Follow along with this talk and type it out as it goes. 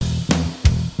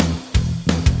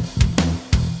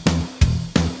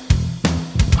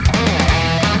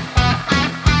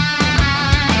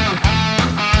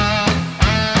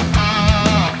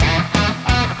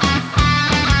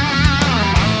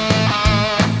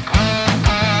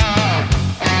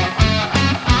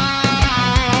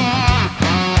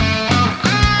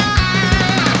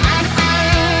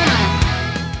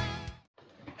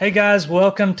Hey guys,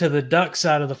 welcome to the Duck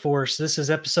Side of the Force. This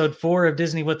is episode 4 of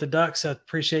Disney with the Ducks. I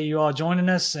appreciate you all joining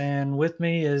us. And with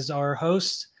me is our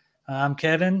host. I'm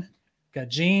Kevin. Got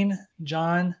Gene,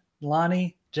 John,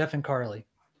 Lonnie, Jeff, and Carly.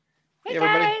 Hey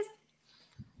guys.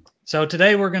 So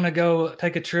today we're going to go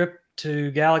take a trip to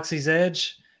Galaxy's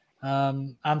Edge.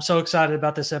 I'm so excited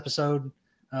about this episode.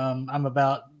 I'm going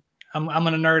to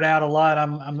nerd out a lot.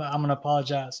 I'm going to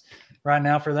apologize right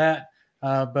now for that.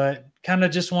 But kind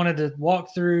of just wanted to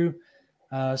walk through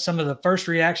some of the first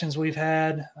reactions we've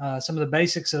had, some of the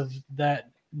basics of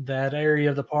that area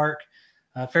of the park.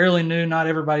 Fairly new. Not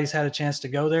everybody's had a chance to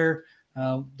go there.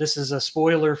 This is a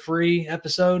spoiler-free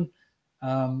episode,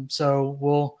 so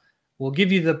we'll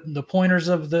give you the pointers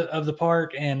of the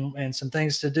park and some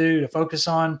things to do to focus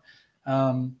on,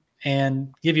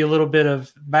 and give you a little bit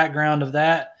of background of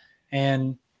that.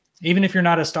 And even if you're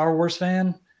not a Star Wars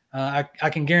fan, I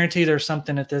can guarantee there's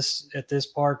something at this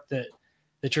park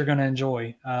that you're going to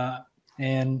enjoy.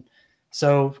 And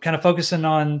so kind of focusing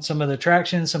on some of the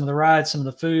attractions, some of the rides, some of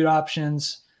the food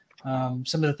options, some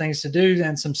of the things to do,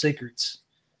 and some secrets.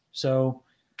 So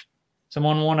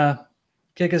someone want to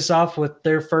kick us off with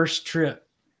their first trip?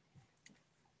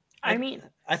 I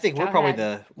think we're probably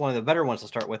one of the better ones to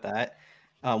start with that.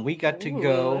 We got to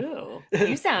go.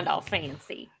 You sound all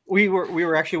fancy. We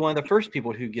were actually one of the first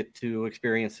people who get to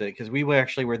experience it because we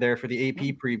were there for the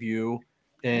AP preview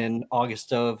in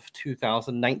August of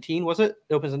 2019. Was it?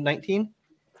 It opens in 19?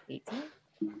 18? I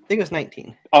think it was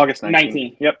 19. August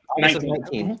 19. Yep. August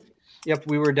 19. Yep.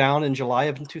 We were down in July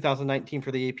of 2019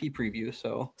 for the AP preview.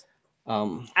 So,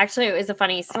 actually, it was a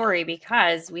funny story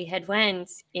because we had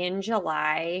went in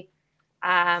July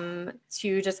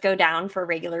to just go down for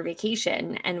regular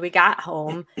vacation, and we got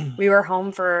home. We were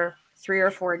home for 3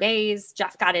 or 4 days.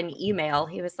 Jeff got an email.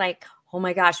 He was like, "Oh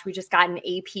my gosh, we just got an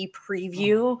AP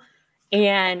preview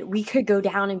and we could go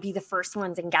down and be the first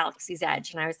ones in Galaxy's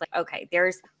Edge." And I was like, okay,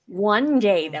 there's one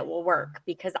day that will work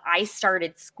because I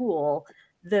started school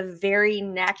the very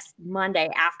next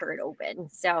Monday after it opened.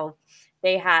 So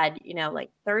they had, like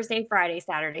Thursday, Friday,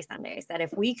 Saturday, Sunday. I said,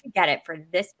 if we could get it for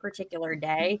this particular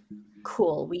day,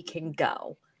 cool, we can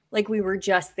go. Like we were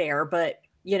just there, but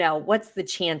what's the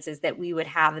chances that we would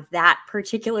have that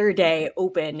particular day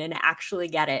open and actually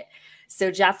get it?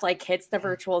 So Jeff hits the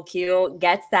virtual queue,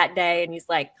 gets that day, and he's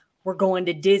like, we're going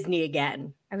to Disney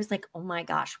again. I was like, oh my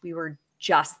gosh, we were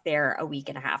just there a week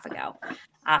and a half ago.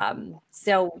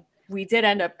 So we did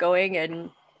end up going,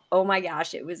 and oh my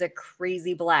gosh, it was a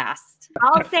crazy blast.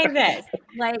 I'll say this,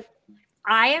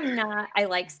 I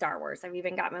like Star Wars. I've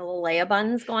even got my little Leia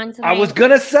buns going today. I was going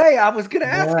to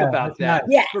ask about that.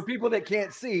 Yes. For people that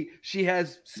can't see, she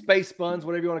has space buns,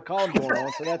 whatever you want to call them, going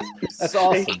on. So that's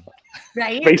awesome.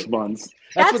 Right? Space buns.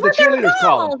 That's what the cheerleaders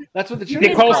call them. That's what the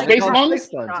cheerleaders call them. space buns? Space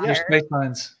buns. They're space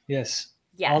buns. Yes.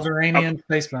 Alderaanian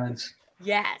space buns.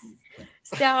 Yes.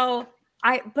 So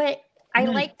I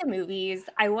like the movies.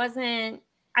 I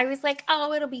was like,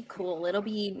 oh, it'll be cool. It'll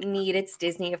be neat. It's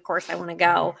Disney. Of course I want to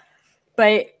go.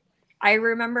 But I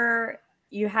remember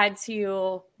you had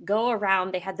to go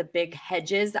around. They had the big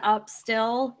hedges up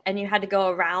still, and you had to go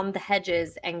around the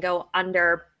hedges and go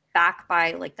back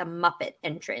by the Muppet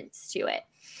entrance to it.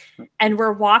 And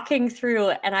we're walking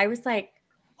through, and I was like,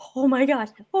 oh my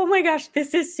gosh,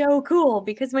 this is so cool.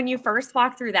 Because when you first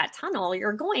walk through that tunnel,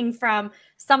 you're going from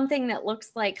something that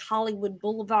looks like Hollywood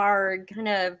Boulevard, kind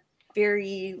of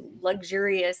very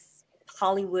luxurious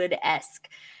Hollywood-esque.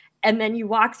 And then you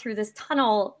walk through this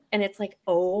tunnel and it's like,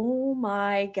 oh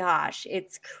my gosh,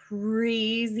 it's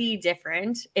crazy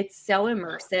different. It's so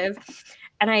immersive.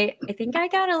 And I think I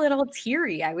got a little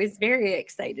teary. I was very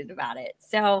excited about it.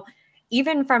 So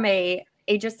even from a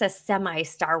just a semi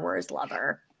Star Wars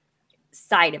lover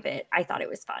side of it, I thought it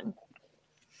was fun.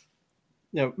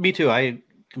 Yeah, me too. I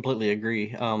completely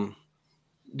agree.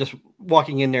 Just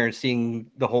walking in there and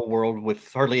seeing the whole world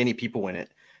with hardly any people in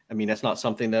it. I mean, that's not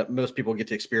something that most people get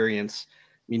to experience.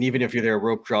 I mean, even if you're there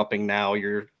rope dropping now,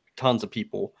 you're tons of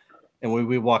people. And when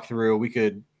we walk through,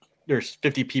 there's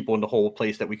 50 people in the whole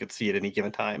place that we could see at any given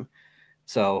time.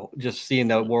 So just seeing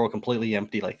the world completely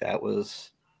empty like that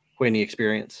was quite an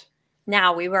experience.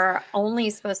 Now, we were only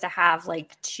supposed to have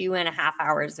 2.5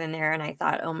 hours in there. And I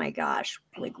thought, oh my gosh,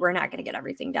 we're not going to get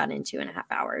everything done in 2.5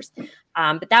 hours.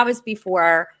 But that was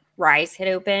before Rise had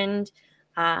opened.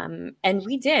 And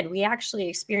we actually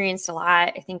experienced a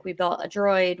lot. I think we built a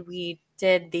droid. We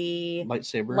did the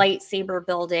lightsaber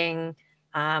building.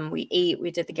 We ate, we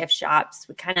did the gift shops.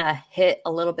 We kind of hit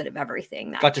a little bit of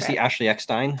everything. Got to see Ashley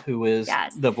Eckstein, who is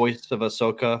the voice of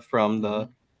Ahsoka from the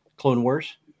Clone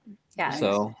Wars. Yeah.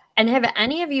 So And have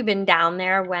any of you been down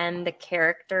there when the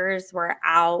characters were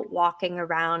out walking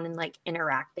around and like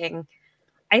interacting?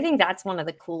 I think that's one of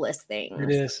the coolest things. It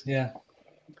is, yeah.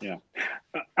 Yeah,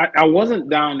 I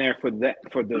wasn't down there for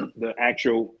the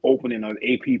actual opening of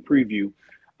the AP preview.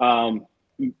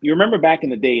 You remember back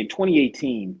in the day in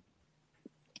 2018,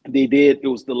 it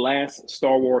was the last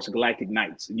Star Wars Galactic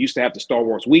Nights. It used to have the Star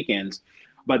Wars weekends,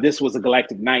 but this was a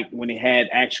Galactic Night when it had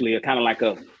actually a kind of like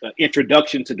a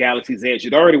introduction to Galaxy's Edge.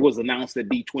 It already was announced at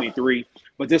D23,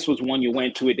 but this was one you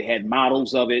went to it. They had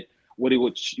models of it, what it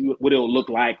would look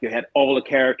like. They had all the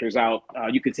characters out.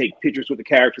 You could take pictures with the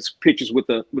characters, pictures with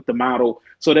the model.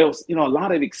 So there was, a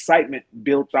lot of excitement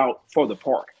built out for the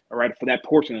park, all right, for that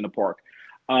portion of the park.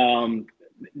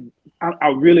 I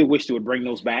really wish they would bring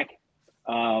those back.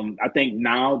 I think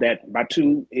now that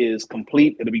Batuu is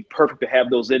complete, it'll be perfect to have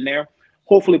those in there.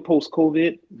 Hopefully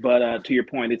post-COVID, but to your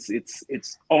point,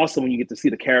 it's awesome when you get to see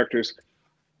the characters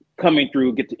coming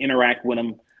through, get to interact with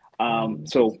them.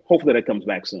 So hopefully that comes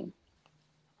back soon.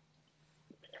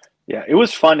 Yeah, it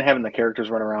was fun having the characters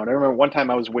run around. I remember one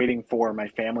time I was waiting for my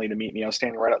family to meet me. I was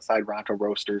standing right outside Ronto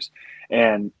Roasters,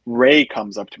 and Ray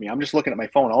comes up to me. I'm just looking at my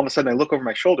phone. All of a sudden, I look over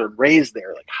my shoulder, and Ray's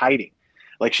there, like hiding.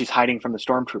 Like she's hiding from the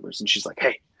stormtroopers. And she's like,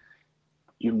 "Hey,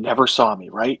 you never saw me,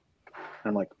 right?" And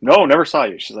I'm like, "No, never saw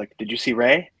you." She's like, "Did you see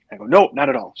Ray?" I go, "No, not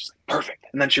at all." She's like, "Perfect."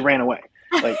 And then she ran away.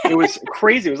 Like, it was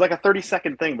crazy. It was like a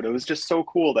 30-second thing, but it was just so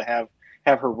cool to have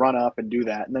her run up and do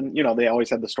that. And then, they always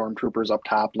had the stormtroopers up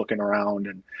top looking around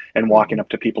and walking up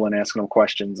to people and asking them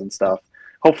questions and stuff.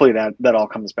 Hopefully that all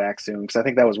comes back soon, because I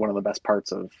think that was one of the best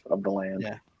parts of the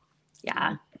land.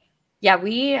 Yeah,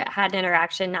 we had an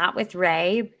interaction not with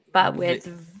Ray, but with,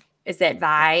 is it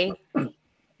Vi?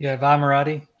 Yeah, Vi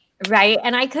Marathi. Right.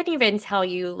 And I couldn't even tell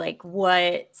you like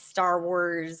what Star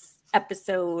Wars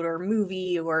episode or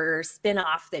movie or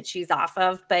spin-off that she's off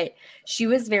of, but she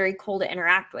was very cool to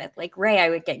interact with. Like Ray, I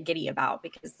would get giddy about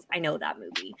because I know that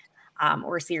movie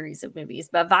or series of movies,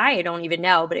 but Vi, I don't even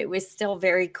know, but it was still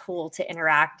very cool to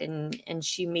interact, and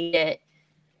she made it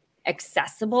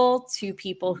accessible to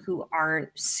people who aren't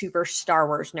super Star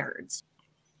Wars nerds.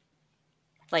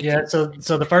 Like, yeah, so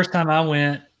the first time I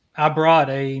went, I brought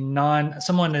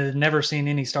someone that had never seen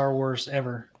any Star Wars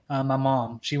ever. My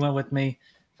mom, she went with me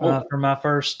for my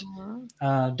first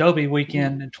Dolby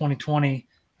weekend in 2020,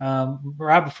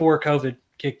 right before COVID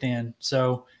kicked in.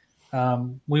 So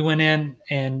we went in,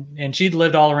 and she'd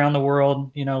lived all around the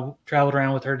world, traveled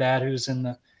around with her dad, who's in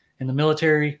the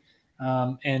military,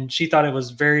 and she thought it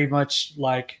was very much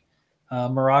like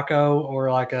Morocco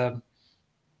or like an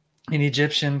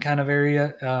Egyptian kind of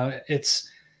area.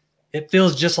 It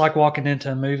feels just like walking into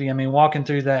a movie. I mean, walking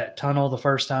through that tunnel the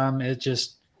first time, it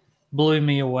just blew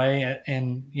me away.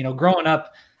 And, growing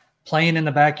up playing in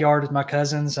the backyard with my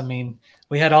cousins, I mean,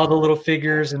 we had all the little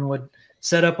figures and would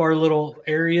set up our little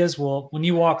areas. Well, when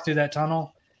you walk through that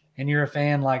tunnel and you're a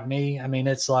fan like me, I mean,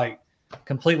 it's like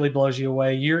completely blows you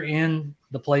away. You're in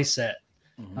the play set.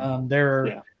 Mm-hmm.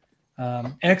 There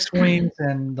are X-Wings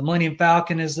and the Millennium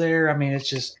Falcon is there. I mean, it's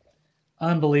just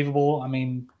unbelievable. I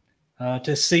mean,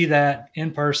 to see that in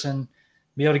person,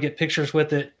 be able to get pictures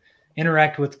with it,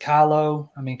 interact with Kylo.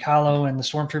 I mean, Kylo and the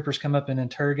stormtroopers come up and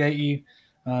interrogate you,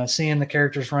 seeing the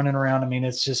characters running around. I mean,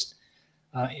 it's just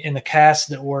in the cast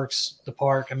that works the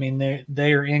park. I mean,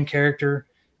 they are in character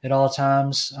at all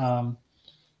times. And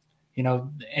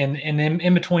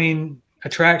in between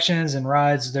attractions and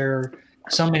rides, there are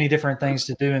so many different things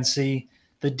to do and see.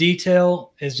 The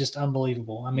detail is just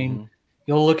unbelievable. I mean,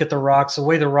 you'll look at the rocks, the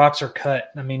way the rocks are cut.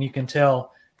 I mean, you can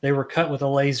tell they were cut with a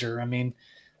laser. I mean,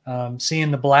 seeing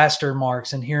the blaster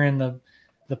marks and hearing the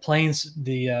planes,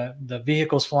 the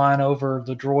vehicles flying over,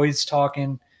 the droids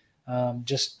talking,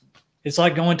 it's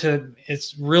like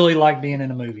it's really like being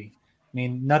in a movie. I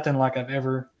mean, nothing like I've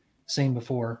ever seen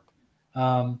before.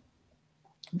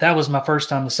 That was my first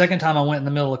time. The second time I went in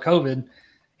the middle of COVID,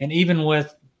 and even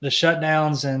with the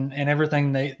shutdowns and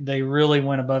everything, they really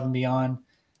went above and beyond,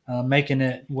 making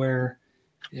it where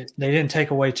they didn't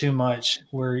take away too much,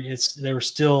 where there was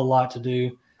still a lot to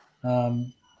do.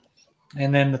 And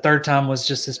then the third time was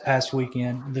just this past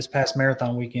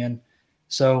marathon weekend.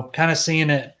 So kind of seeing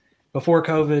it before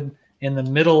COVID, in the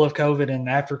middle of COVID, and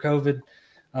after COVID,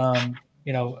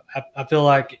 I feel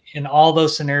like in all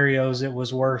those scenarios, it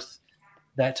was worth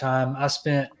that time. I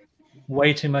spent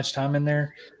way too much time in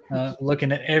there,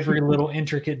 looking at every little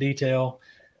intricate detail,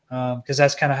 because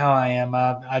that's kind of how I am.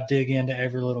 I dig into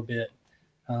every little bit,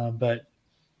 but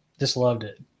just loved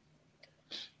it.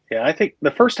 Yeah, I think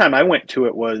the first time I went to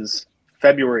it was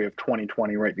February of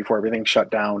 2020, right before everything shut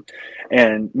down.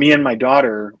 And me and my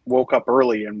daughter woke up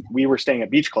early, and we were staying at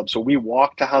Beach Club. So we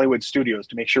walked to Hollywood Studios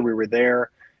to make sure we were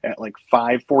there at like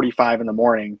 5:45 in the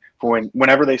morning for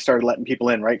whenever they started letting people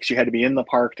in, right? Because you had to be in the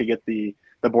park to get the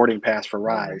boarding pass for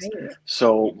Rise. Right.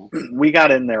 So we got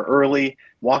in there early,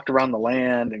 walked around the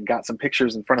land, and got some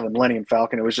pictures in front of the Millennium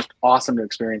Falcon. It was just awesome to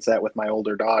experience that with my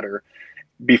older daughter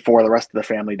before the rest of the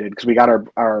family did, because we got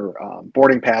our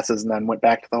boarding passes and then went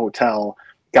back to the hotel,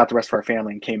 got the rest of our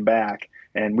family, and came back.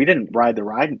 And we didn't ride the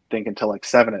ride, I think, until like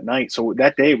 7 at night. So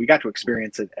that day we got to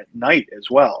experience it at night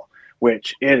as well,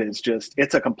 which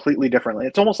it's a completely different,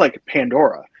 it's almost like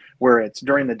Pandora, where it's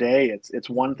during the day, it's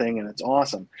one thing and it's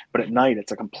awesome. But at night,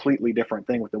 it's a completely different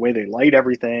thing with the way they light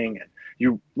everything. And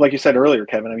you, like you said earlier,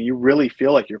 Kevin, I mean, you really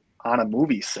feel like you're on a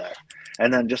movie set.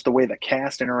 And then just the way the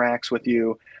cast interacts with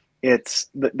you, it's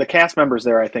the cast members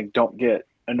there, I think, don't get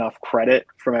enough credit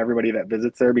from everybody that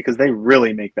visits there, because they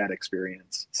really make that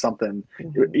experience something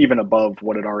even above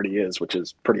what it already is, which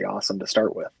is pretty awesome to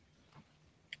start with.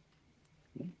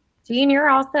 Gene, you're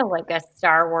also like a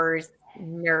Star Wars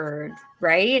nerd,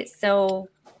 right? So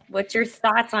what's your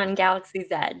thoughts on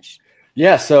Galaxy's Edge?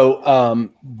 Yeah.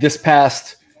 So this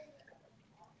past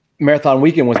marathon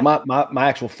weekend was my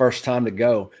actual first time to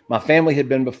go. My family had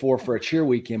been before for a cheer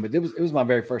weekend, but it was my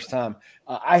very first time.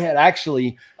 I had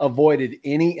actually avoided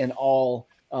any and all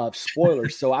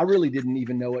spoilers, so I really didn't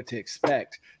even know what to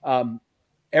expect.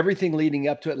 Everything leading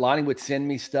up to it, Lonnie would send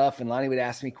me stuff, and Lonnie would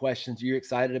ask me questions. Are you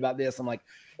excited about this? I'm like,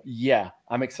 yeah,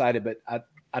 I'm excited, but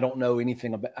I don't know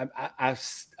anything about. I've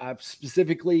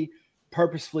specifically,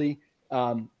 purposefully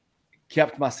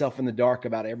kept myself in the dark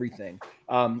about everything.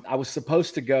 I was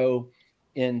supposed to go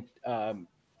in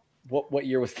what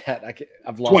year was that?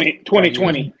 I've lost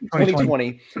 2020,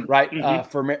 right?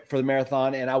 Mm-hmm. For the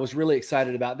marathon, and I was really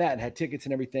excited about that and had tickets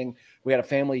and everything. We had a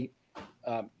family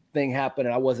thing happen,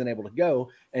 and I wasn't able to go,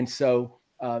 and so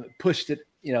pushed it,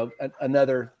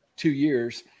 another 2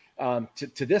 years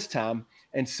to this time.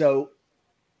 And so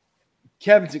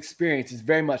Kevin's experience is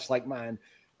very much like mine.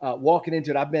 Walking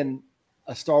into it, I've been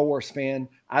a Star Wars fan.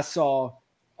 I saw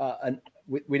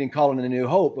we didn't call it A New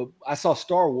Hope, but I saw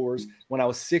Star Wars when I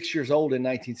was 6 years old in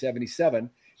 1977,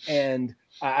 and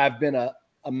I've been a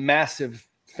massive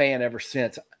fan ever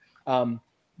since.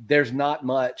 There's not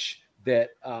much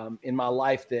that in my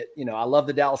life that, I love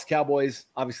the Dallas Cowboys.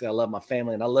 Obviously, I love my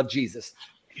family and I love Jesus,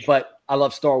 but I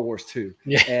love Star Wars too.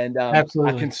 Yeah, and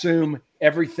absolutely. I consume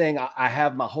everything. I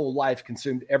have my whole life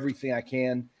consumed everything I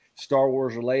can Star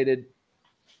Wars related.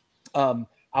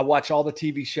 I watch all the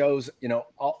TV shows,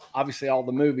 obviously all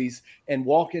the movies, and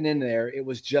walking in there, it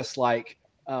was just like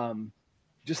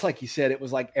you said, it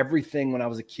was like everything when I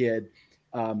was a kid.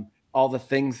 All the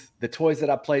things, the toys that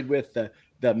I played with, the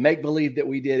make-believe that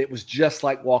we did, it was just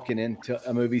like walking into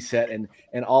a movie set and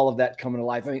all of that coming to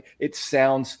life. I mean, it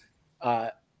sounds,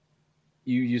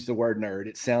 you use the word nerd.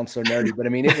 It sounds so nerdy, but I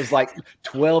mean, it was like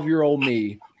 12-year-old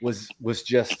me was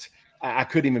just, I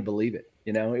couldn't even believe it.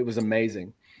 It was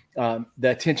amazing. The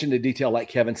attention to detail, like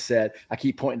Kevin said, I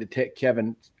keep pointing to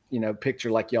Kevin, picture,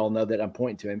 like y'all know that I'm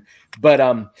pointing to him,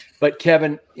 but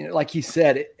Kevin, like he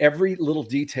said, every little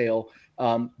detail,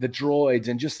 the droids,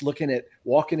 and just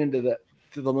walking into the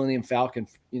Millennium Falcon,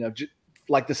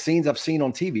 like the scenes I've seen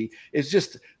on TV, is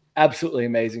just absolutely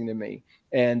amazing to me.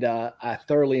 And I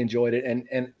thoroughly enjoyed it.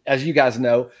 And as you guys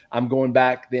know, I'm going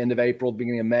back the end of April,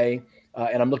 beginning of May,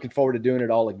 and I'm looking forward to doing it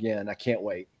all again. I can't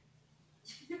wait.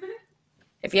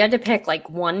 If you had to pick like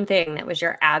one thing that was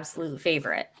your absolute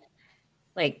favorite,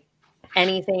 like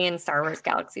anything in Star Wars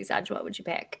Galaxy's Edge, what would you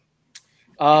pick?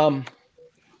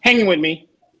 Hanging with me.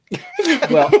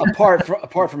 Well,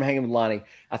 apart from hanging with Lonnie,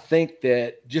 I think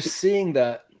that just seeing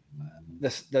the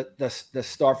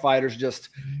starfighters, just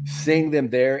seeing them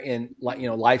there in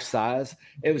life size,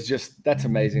 it was that's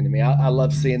amazing to me. I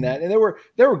love seeing that. And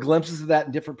there were glimpses of that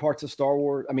in different parts of Star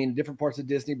Wars. I mean, different parts of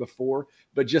Disney before,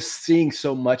 but just seeing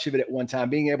so much of it at one time,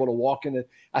 being able to walk into,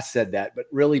 I said that, but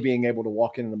really being able to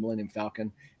walk into the Millennium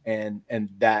Falcon and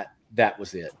that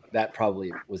was it. That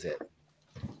probably was it.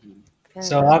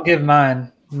 So I'll give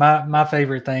mine my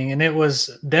favorite thing, and it was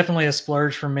definitely a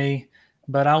splurge for me,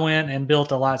 but I went and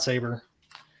built a lightsaber.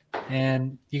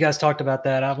 And you guys talked about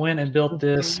that. I went and built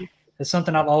this. It's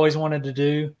something I've always wanted to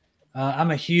do.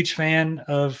 I'm a huge fan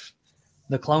of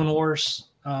the Clone Wars,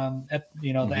 the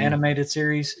animated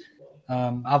series.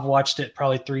 I've watched it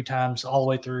probably 3 times all the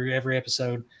way through every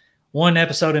episode. One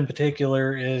episode in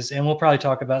particular is, and we'll probably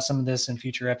talk about some of this in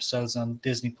future episodes on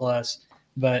Disney Plus,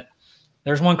 but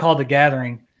there's one called The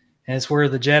Gathering, and it's where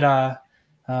the Jedi,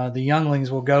 the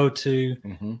younglings, will go to, I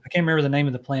can't remember the name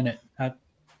of the planet.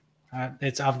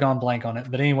 I've gone blank on it,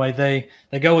 but anyway,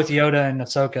 they go with Yoda and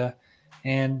Ahsoka,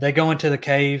 and they go into the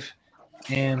cave,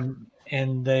 and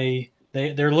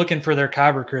they're looking for their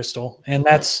kyber crystal, and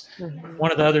that's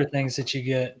one of the other things that you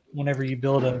get whenever you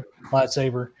build a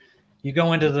lightsaber. You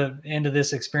go into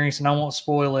this experience, and I won't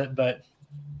spoil it, but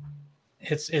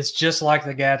it's just like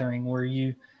the Gathering, where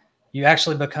you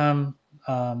actually become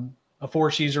a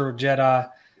Force user or Jedi.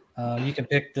 You can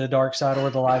pick the dark side or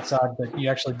the light side, but you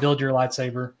actually build your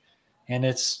lightsaber, and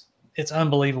it's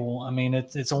unbelievable. I mean,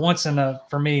 it's a once in a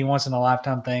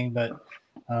lifetime thing. But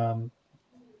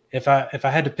if I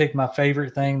had to pick my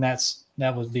favorite thing,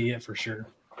 that would be it for sure.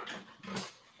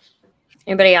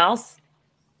 Anybody else?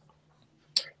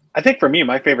 I think for me,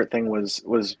 my favorite thing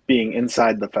was being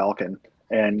inside the Falcon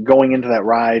and going into that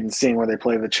ride and seeing where they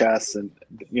play the chess and,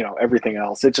 you know, everything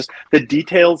else. It just, the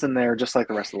details in there, just like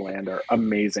the rest of the land, are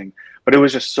amazing. But it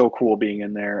was just so cool being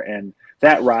in there. And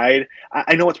that ride,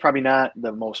 I know it's probably not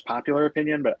the most popular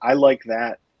opinion, but I like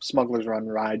that Smuggler's Run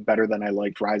ride better than I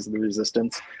liked Rise of the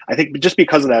Resistance. I think just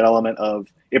because of that element of,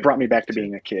 it brought me back to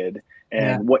being a kid.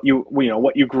 And what you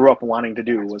grew up wanting to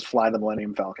do was fly the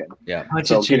Millennium Falcon. Yeah.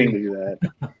 So getting to do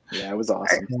that, it was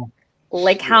awesome.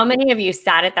 Like, how many of you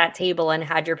sat at that table and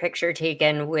had your picture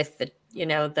taken with the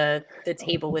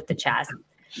table with the chess?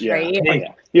 Yeah. Right? Oh,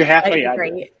 yeah. You have to. Yeah.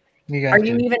 Right? Are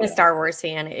you even a Star Wars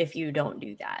fan if you don't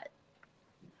do that?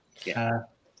 Yeah.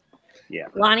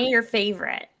 Lonnie, your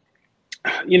favorite?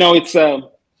 You know, it's I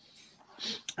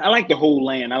like the whole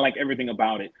land. I like everything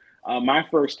about it. My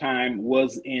first time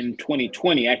was in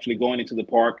 2020, actually going into the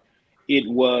park. It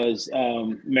was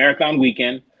marathon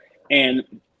weekend, and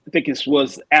I think it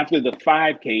was after the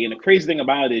 5K. And the crazy thing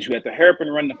about it is you had to hurry up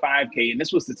and run the 5K. And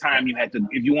this was the time you had to,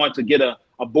 if you wanted to get a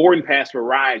boarding pass for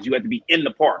rides, you had to be in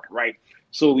the park, right?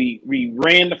 So we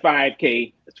ran the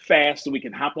 5K fast so we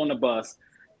can hop on the bus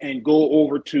and go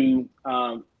over to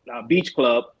Beach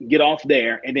Club, get off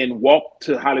there, and then walk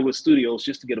to Hollywood Studios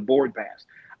just to get a board pass.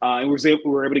 And we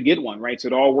were able to get one, right? So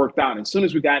it all worked out. And as soon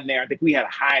as we got in there, I think we had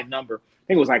a high number. I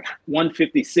think it was like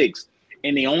 156.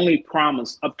 And they only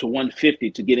promised up to 150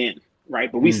 to get in,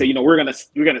 right? But we say, you know, we're gonna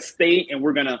stay, and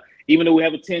we're gonna, even though we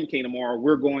have a 10K tomorrow,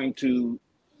 we're going to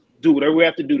do whatever we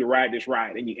have to do to ride this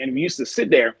ride. And we used to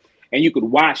sit there, and you could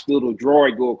watch the little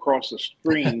droid go across the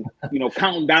screen, you know,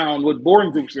 counting down what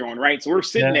boarding groups are on, right? So we're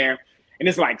sitting there, and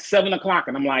it's like 7:00,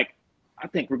 and I'm like, I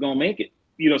think we're gonna make it,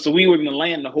 you know. So we were gonna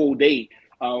land the whole day.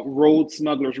 Road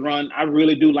Smuggler's Run, I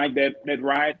really do like that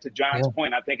ride. To John's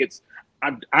point, I think it's.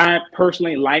 I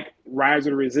personally like Rise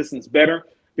of the Resistance better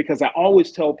because I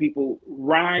always tell people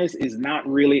Rise is not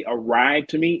really a ride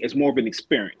to me. It's more of an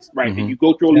experience, right? And you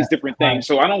go through all these different things.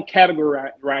 So I don't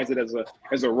categorize it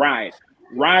as a ride.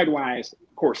 Ride-wise,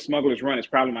 of course, Smuggler's Run is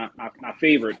probably my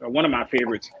favorite, or one of my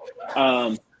favorites.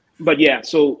 But yeah,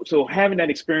 so having that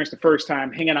experience the first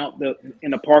time, hanging out in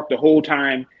the park the whole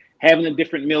time, having the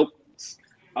different milks,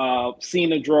 seeing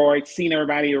the droids, seeing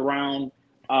everybody around,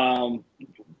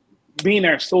 being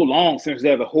there so long, since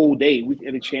there the whole day, we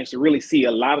had a chance to really see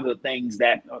a lot of the things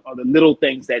that are the little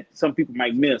things that some people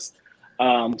might miss.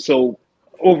 So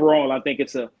overall, I think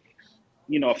it's a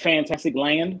fantastic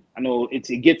land. I know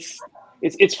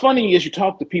it's funny as you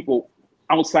talk to people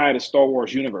outside of Star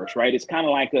Wars universe, right? It's kind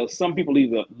of like some people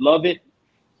either love it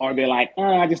or they're like,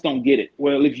 I just don't get it.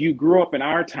 Well, if you grew up in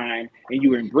our time and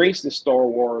you embrace the Star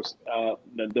Wars,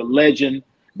 the legend,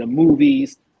 the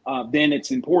movies, then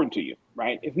it's important to you.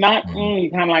 Right. If not,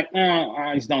 you're kind of like,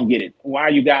 I just don't get it. Why are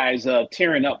you guys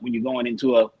tearing up when you're going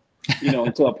into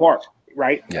a park?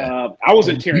 Right. Yeah. I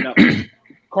wasn't tearing up.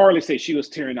 Carly said she was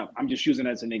tearing up. I'm just using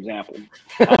that as an example.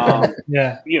 I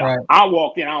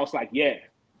walked in, I was like, yeah,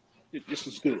 this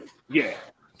is good. Yeah.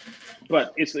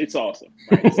 But it's awesome.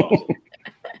 Right? It's awesome.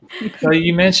 So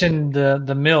you mentioned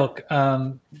the milk.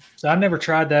 So I've never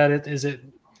tried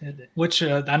that. Which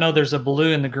I know there's a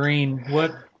blue and the green.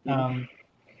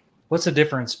 What's the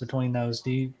difference between those?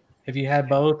 Have you had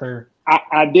both, or?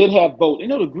 I did have both. You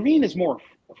know, the green is more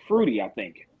fruity, I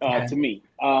think, to me.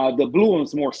 The blue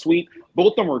one's more sweet.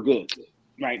 Both of them are good,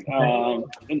 right?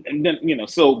 And then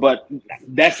but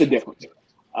that's the difference.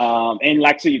 And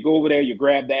like so, you go over there, you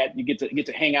grab that, you get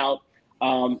to hang out.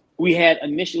 We had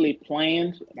initially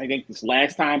planned, I think this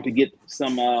last time, to get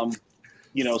some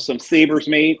some sabers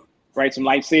made, right? Some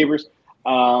lightsabers.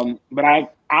 But I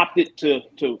opted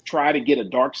to try to get a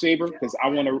dark saber because I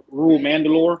want to rule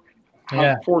Mandalore.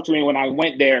 Unfortunately, when I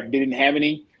went there, they didn't have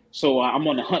any, so I'm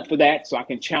on the hunt for that so I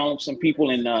can challenge some people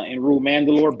in rule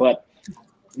Mandalore. But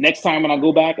next time when I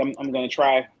go back, I'm going to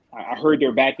try. I heard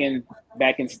they're back in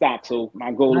stock, so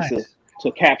my goal is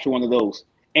to capture one of those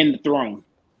and the throne.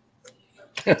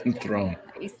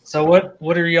 choice. So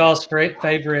what are y'all's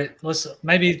favorite? Let's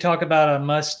maybe talk about a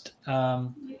must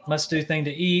do thing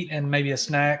to eat and maybe a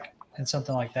snack and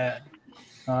something like that.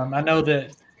 I know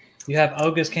that you have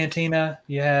Oga's Cantina.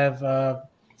 You have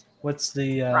what's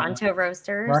the Ronto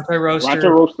Roasters. Ronto Roaster. Ronto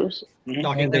Roasters. Mhm.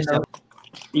 Docking And Bay then 7.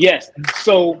 Yes.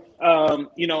 So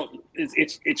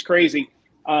it's crazy.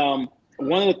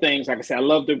 One of the things, like I said, I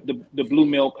love the blue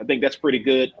milk. I think that's pretty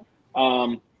good.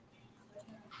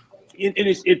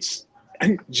 It's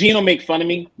Gino make fun of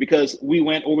me because we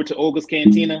went over to Oga's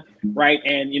Cantina, right?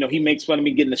 And he makes fun of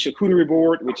me getting the charcuterie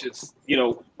board, which is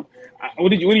what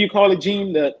do you call it,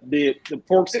 Gene? The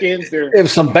pork skins. It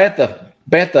was some bantha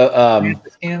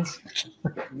skins.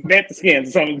 Bantha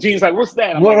skins. So Gene's like, "What's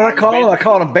that?" I'm what did like, I call them? I bantha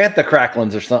called them bantha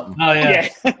cracklins or something. Oh yeah.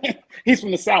 Yeah. He's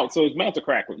from the South, so it's Manta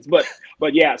Cracklins.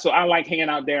 But yeah, so I like hanging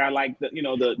out there. I like the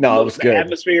it was good.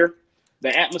 atmosphere.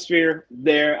 The atmosphere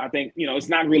there, I think, it's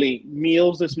not really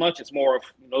meals as much. It's more of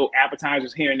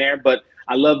appetizers here and there. But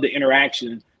I love the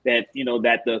interaction that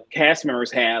that the cast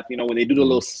members have. When they do the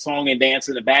little song and dance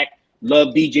in the back.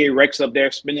 Love DJ Rex up there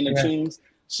spinning the tunes.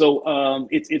 So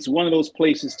it's one of those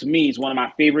places, to me, it's one of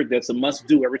my favorite. That's a must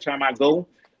do every time I go.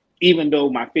 Even though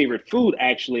my favorite food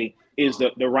actually is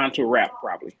the Ronto wrap,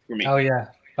 probably for me. Oh yeah,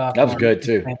 that was good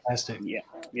too. Fantastic.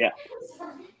 Yeah.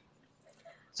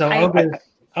 So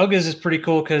Oga's is pretty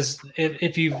cool because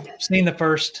if you've seen the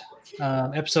first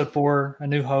episode 4, A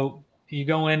New Hope, you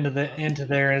go into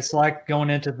there. It's like going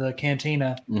into the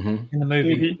cantina in the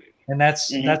movie, and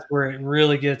that's where it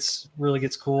really gets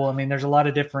cool. I mean, there's a lot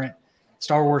of different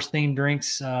Star Wars themed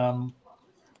drinks, and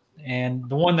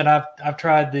the one that I've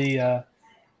tried the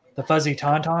fuzzy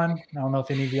tauntaun. I don't know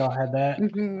if any of y'all had that.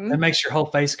 It makes your whole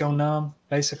face go numb.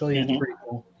 Basically, it's pretty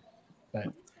cool. But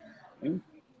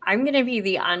I'm going to be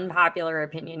the unpopular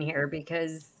opinion here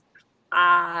because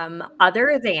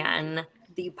other than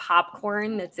the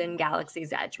popcorn that's in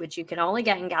Galaxy's Edge, which you can only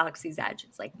get in Galaxy's Edge,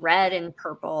 it's like red and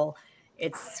purple.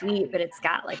 It's sweet, but it's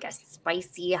got like a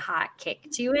spicy hot kick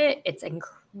to it. It's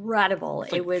incredible.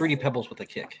 It's like Fruity Pebbles with a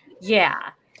kick. Yeah.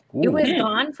 Ooh. It was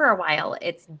gone for a while.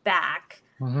 It's back.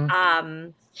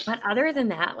 Mhm. But other than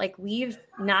that, like we've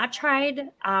not tried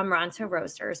Ronto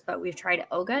Roasters, but we've tried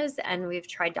Oga's and we've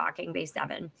tried Docking Bay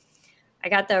 7. I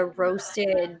got the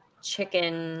roasted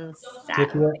chicken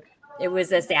salad. It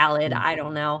was a salad. I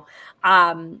don't know.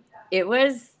 It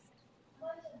was,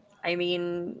 I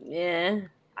mean,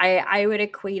 I would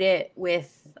equate it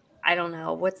with, I don't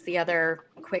know, what's the other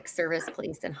quick service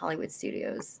place in Hollywood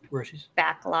Studios? Rooshi's.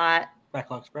 Backlot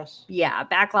Express. Yeah,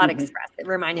 Backlot Express. It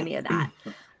reminded me of that.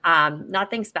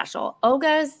 Nothing special.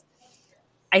 Oga's,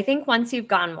 I think once you've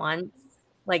gone once,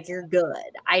 like you're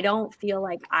good. I don't feel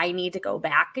like I need to go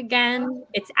back again.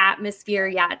 It's atmosphere.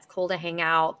 Yeah, it's cool to hang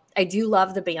out. I do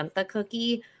love the bantha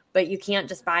cookie, but you can't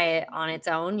just buy it on its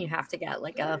own. You have to get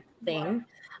like a thing.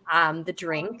 The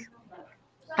drink.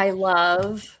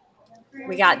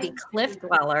 We got the Cliff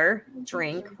Dweller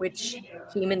drink, which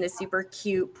came in the super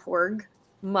cute porg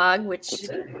mug, which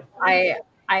I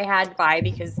had to buy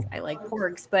because I like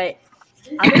porgs. But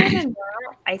other than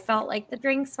that, I felt like the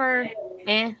drinks were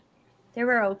they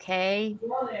were okay.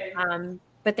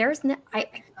 But there's no, I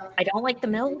don't like the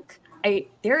milk.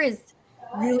 There is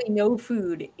really no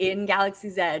food in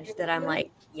Galaxy's Edge that I'm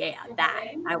like, yeah,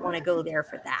 that I want to go there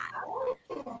for that.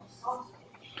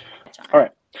 All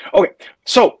right. Okay.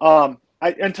 So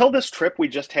until this trip we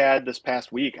just had this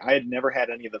past week, I had never had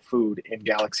any of the food in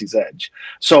Galaxy's Edge.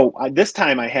 So this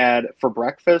time I had, for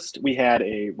breakfast, we had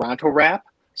a Ronto wrap.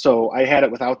 So I had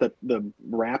it without the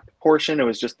wrap portion. It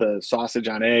was just the sausage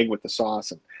on egg with the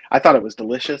sauce. And I thought it was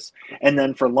delicious. And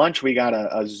then for lunch, we got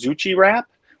a zucchini wrap,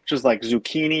 which was like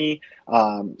zucchini,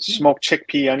 smoked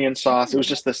chickpea onion sauce. It was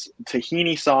just this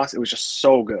tahini sauce. It was just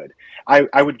so good.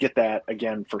 I would get that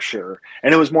again for sure.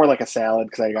 And it was more like a salad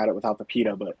because I got it without the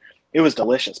pita, but it was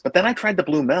delicious. But then I tried the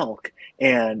blue milk,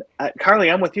 and Carly,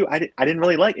 I'm with you. I didn't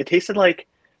really like it. It tasted like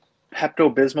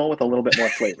Pepto-Bismol with a little bit more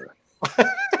flavor.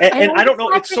 and I don't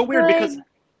know. It's so weird because,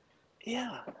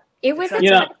 it was a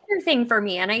texture thing for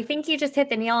me. And I think you just hit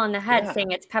the nail on the head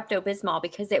saying it's Pepto-Bismol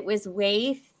because it was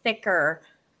way thicker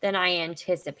than I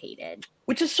anticipated.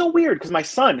 Which is so weird because my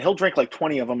son, he'll drink like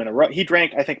 20 of them in a row. He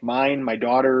drank, I think, mine, my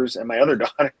daughter's, and my other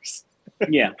daughters.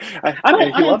 Yeah. I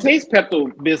don't taste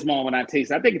Pepto-Bismol when I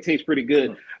taste it. I think it tastes pretty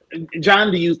good.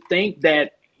 John, do you think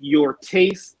that your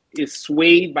taste is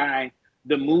swayed by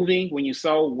the movie when you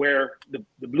saw where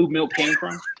the blue milk came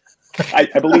from? I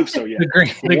believe so, yeah. The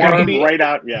green right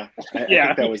out, yeah. I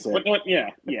think that was it. Yeah.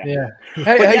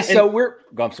 Hey, so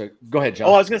go ahead, John.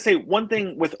 Oh, I was going to say one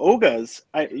thing with Oga's.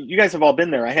 You guys have all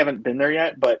been there. I haven't been there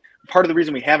yet, but part of the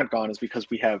reason we haven't gone is because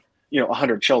we have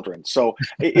 100 children. So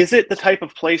is it the type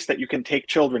of place that you can take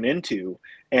children into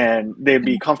and they'd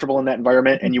be comfortable in that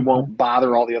environment and you won't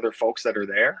bother all the other folks that are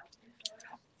there?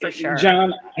 For sure.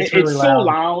 John, It's it's really so loud.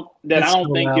 loud that It's I don't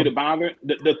so think loud. you'd have bothered.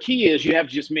 The key is you have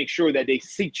to just make sure that they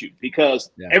seat you,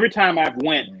 because Yeah. every time I've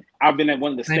went, I've been at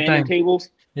one of the Same standing thing. tables.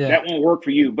 Yeah. That won't work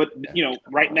for you. But,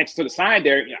 right next to the side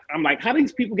there, I'm like, how do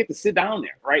these people get to sit down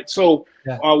there, right? So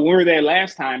Yeah. when we were there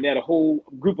last time, they had a whole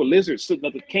group of lizards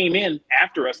that came in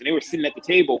after us, and they were sitting at the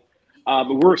table. But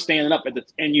we were standing up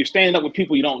and you're standing up with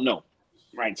people you don't know,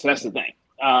 right? So that's the thing.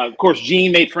 Of course,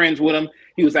 Gene made friends with them.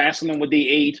 He was asking them what they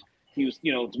ate. He was,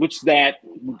 which that,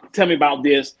 tell me about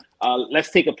this. Let's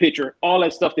take a picture. All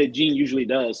that stuff that Gene usually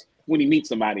does when he meets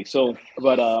somebody. So,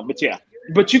 but yeah,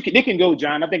 but they can go,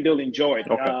 John. I think they'll enjoy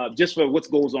it, Okay. just for what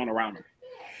goes on around them.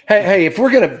 Hey, if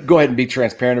we're gonna go ahead and be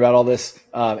transparent about all this,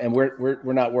 and we're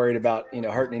not worried about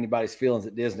hurting anybody's feelings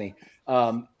at Disney,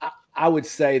 I would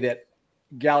say that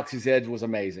Galaxy's Edge was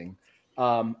amazing.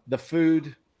 The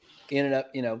food ended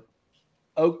up,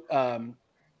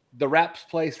 the Wraps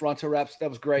place, Ronto Wraps, that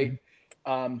was great.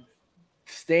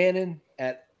 Standing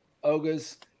at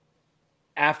Oga's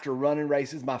after running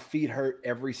races, my feet hurt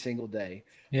every single day.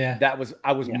 Yeah.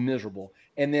 I was miserable.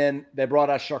 And then they brought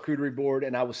out a charcuterie board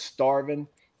and I was starving,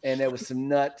 and there was some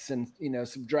nuts and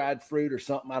some dried fruit or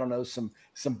something. I don't know, some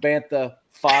bantha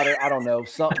fodder. I don't know,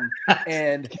 something.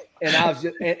 And I was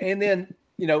just, and then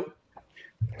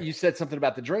you said something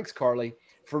about the drinks, Carly.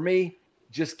 For me,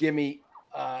 just give me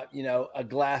a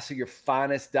glass of your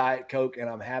finest Diet Coke and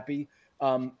I'm happy.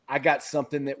 I got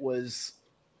something that was,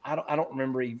 I don't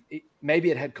remember.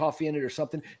 Maybe it had coffee in it or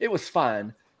something. It was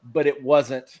fine, but I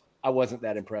wasn't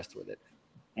that impressed with it.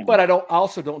 Mm-hmm. But I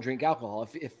also don't drink alcohol.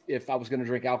 If I was going to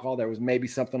drink alcohol, there was maybe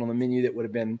something on the menu that would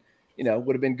have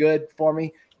been good for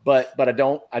me, but I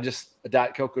don't. A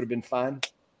Diet Coke would have been fine.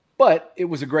 But it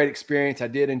was a great experience. I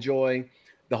did enjoy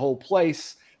the whole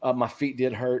place. My feet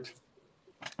did hurt.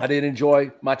 I did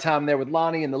enjoy my time there with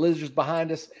Lonnie and the lizards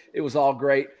behind us. It was all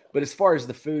great. But as far as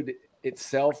the food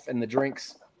itself and the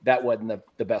drinks, that wasn't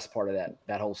the best part of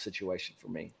that whole situation for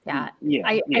me. Yeah. Yeah.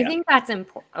 I think that's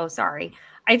important. Oh, sorry.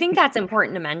 I think that's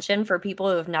important to mention for people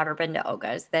who have never been to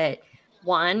Oga's, that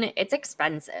one, it's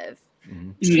expensive.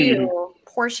 Mm-hmm. Two,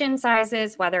 portion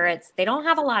sizes, they don't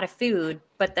have a lot of food,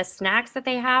 but the snacks that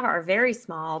they have are very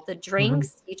small. The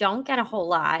drinks, you don't get a whole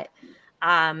lot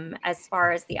as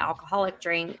far as the alcoholic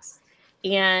drinks.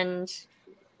 And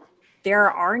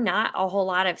there are not a whole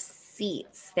lot of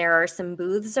seats. There are some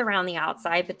booths around the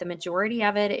outside, but the majority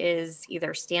of it is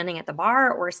either standing at the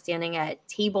bar or standing at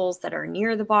tables that are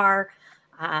near the bar.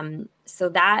 So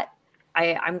that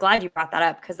I'm glad you brought that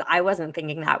up, because I wasn't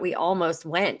thinking that. We almost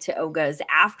went to Oga's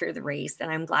after the race,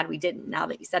 and I'm glad we didn't, now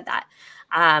that you said that.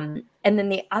 And then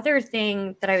the other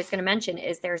thing that I was going to mention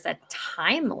is there's a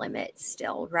time limit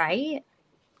still, right?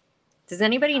 Does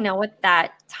anybody know what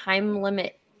that time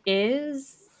limit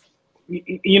is?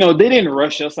 They didn't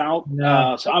rush us out.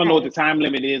 No. So I don't know what the time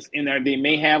limit is in there. They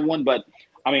may have one, but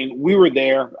I mean, we were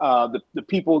there. The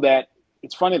people that,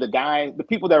 it's funny, the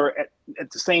people that were at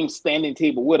the same standing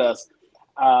table with us,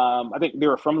 I think they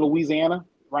were from Louisiana,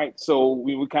 right? So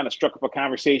we kind of struck up a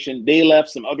conversation. They left,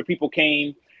 some other people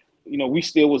came. We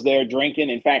still was there drinking.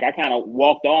 In fact, I kind of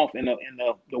walked off, and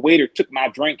the waiter took my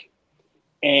drink.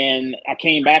 And I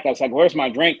came back. I was like, "Where's my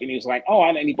drink?" And he was like, "Oh,"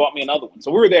 and he bought me another one.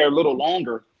 So we were there a little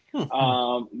longer.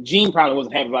 Gene probably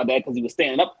wasn't happy about that because he was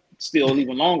standing up still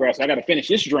even longer. So I got to finish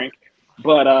this drink.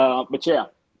 But yeah,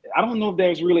 I don't know if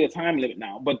there's really a time limit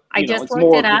now. But I just it's looked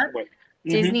more it up. Mm-hmm.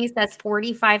 Disney says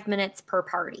 45 minutes per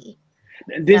party.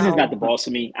 Disney's not the boss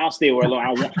of me. I'll stay where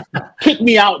I want. Kick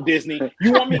me out, Disney.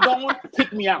 You want me going?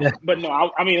 Kick me out. Yeah. But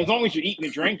no, I mean, as long as you're eating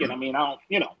and drinking, I mean, I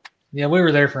don't, Yeah, we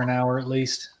were there for an hour at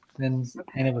least, and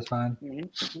it was fine.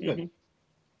 Mm-hmm. Good.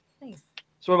 Nice.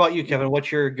 So what about you, Kevin?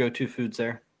 What's your go-to foods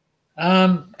there?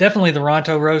 Definitely the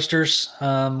Ronto Roasters.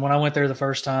 When I went there the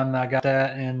first time, I got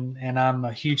that, and I'm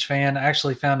a huge fan. I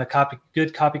actually found a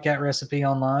good copycat recipe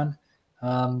online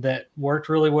that worked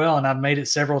really well, and I've made it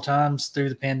several times through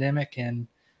the pandemic, and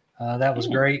that was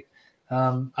great.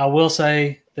 I will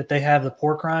say that they have the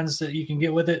pork rinds that you can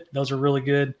get with it. Those are really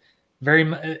good.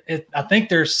 I think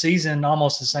they're seasoned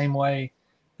almost the same way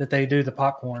that they do the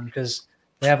popcorn, because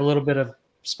they have a little bit of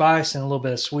spice and a little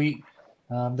bit of sweet.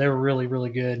 They were really, really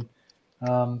good.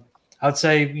 I would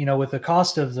say, with the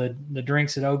cost of the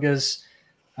drinks at Oga's,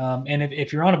 and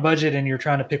if you're on a budget and you're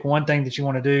trying to pick one thing that you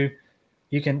want to do,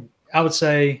 I would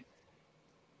say,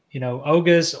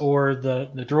 Oga's or the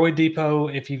Droid Depot.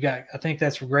 I think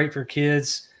that's great for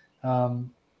kids.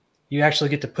 You actually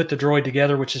get to put the droid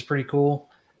together, which is pretty cool.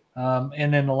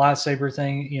 And then the lightsaber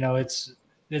thing,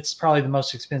 it's probably the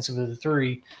most expensive of the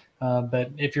three.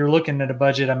 But if you're looking at a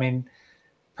budget, I mean,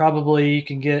 probably you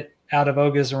can get out of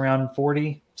Oga's around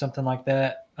 40, something like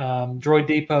that. Droid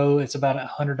Depot, it's about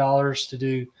 $100 to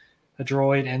do a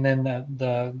droid, and then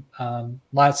the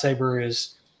lightsaber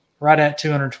is right at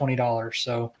 $220.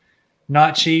 So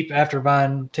not cheap after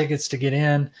buying tickets to get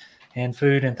in and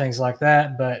food and things like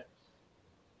that. But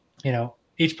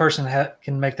each person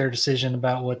can make their decision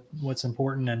about what's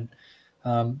important. And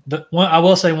I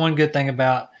will say one good thing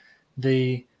about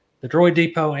the Droid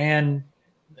Depot and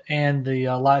the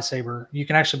lightsaber, you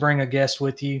can actually bring a guest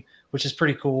with you, which is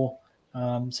pretty cool.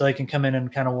 So they can come in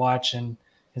and kind of watch and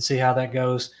see how that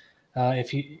goes.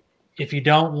 If you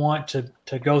don't want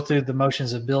to go through the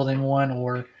motions of building one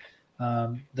or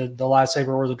the lightsaber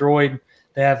or the droid,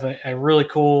 they have a really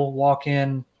cool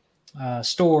walk-in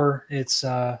store. It's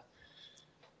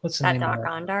what's the name? Doc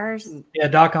Ondar's? Yeah,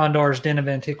 Doc Ondar's Den of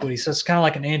Antiquity. So it's kind of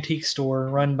like an antique store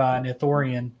run by an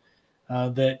Ithorian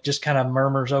that just kind of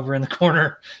murmurs over in the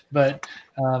corner. But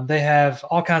they have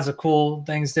all kinds of cool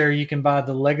things there. You can buy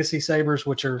the Legacy sabers,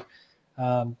 which are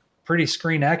pretty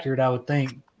screen accurate, I would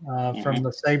think, from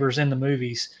the sabers in the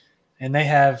movies. And they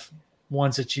have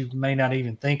ones that you may not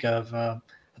even think of. I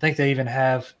think they even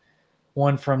have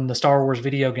one from the Star Wars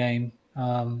video game,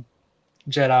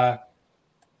 Jedi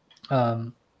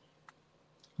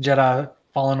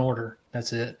Fallen Order.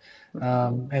 That's it.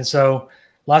 And so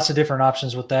lots of different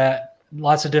options with that.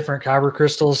 Lots of different kyber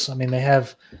crystals. I mean, they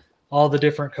have all the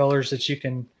different colors that you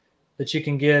can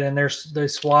get, and they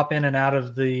swap in and out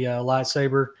of the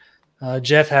lightsaber.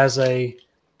 Jeff has a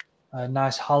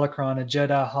nice holocron, a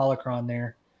Jedi holocron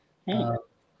there.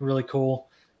 Really cool.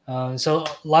 So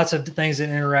lots of things that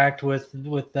interact with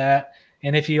that.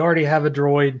 And if you already have a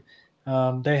droid,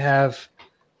 they have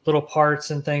little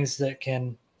parts and things that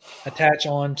can attach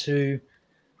onto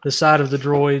the side of the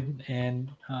droid and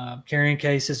carrying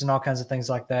cases and all kinds of things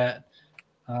like that.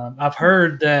 I've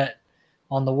heard that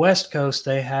on the West Coast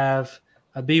they have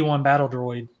a B-1 battle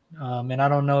droid, and I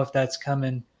don't know if that's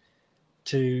coming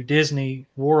to Disney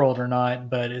World or not,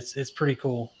 but it's pretty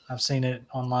cool. I've seen it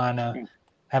online.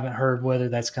 Haven't heard whether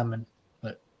that's coming,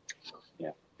 but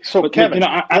yeah. So But, Kevin,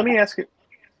 let me ask you.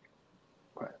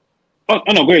 Oh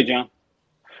no, go ahead, John.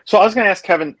 So I was going to ask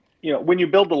Kevin, when you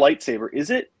build the lightsaber, is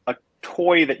it a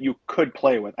toy that you could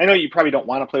play with? I know you probably don't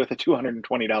want to play with a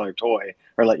 $220 toy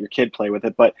or let your kid play with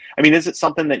it, but I mean, is it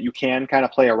something that you can kind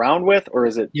of play around with, or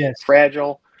is it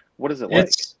fragile? What is it like?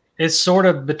 It's sort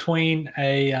of between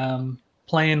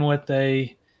playing with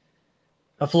a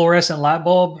fluorescent light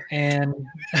bulb and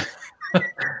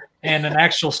and an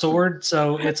actual sword.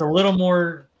 So it's a little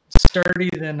more sturdy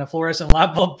than a fluorescent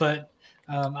light bulb, but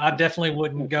I definitely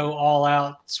wouldn't go all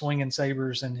out swinging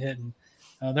sabers and hitting.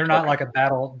 They're not like a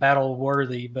battle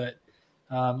worthy, but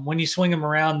when you swing them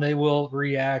around, they will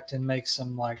react and make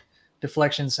some like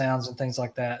deflection sounds and things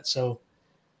like that. So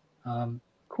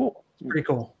cool. Pretty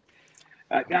cool.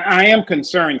 I am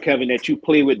concerned, Kevin, that you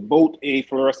play with both a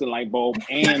fluorescent light bulb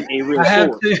and a real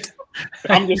sword.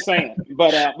 I'm just saying,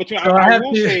 but I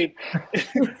will say,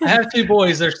 I have two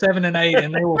boys. They're 7 and 8,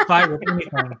 and they will fight with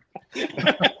anything.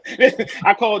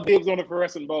 I call dibs on the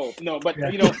fluorescent bulb. No, but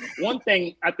one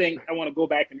thing I think I want to go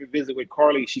back and revisit with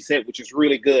Carly. She said, which is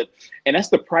really good, and that's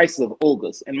the price of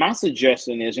Ogas. And my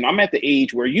suggestion is, I'm at the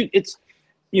age where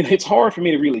it's hard for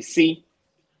me to really see.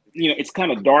 It's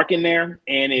kind of dark in there,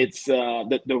 and it's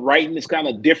the writing is kind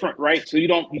of different, right? So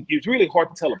it's really hard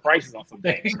to tell the prices on some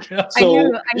things.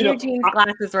 So I knew Gene's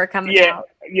glasses were coming out.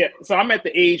 Yeah. So I'm at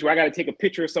the age where I got to take a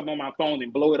picture of something on my phone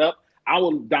and blow it up. I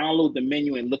will download the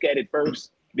menu and look at it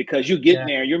first, because you get in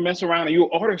there, you'll mess around and you'll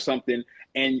order something,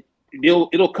 and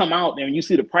it'll come out, and when you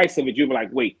see the price of it, you'll be like,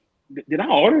 wait, did I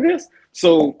order this?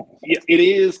 So it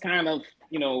is kind of,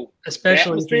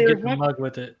 especially if you get the mug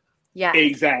with it. Yeah,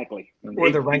 exactly.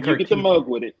 Or the Rancor. You get the mug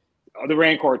with it, or the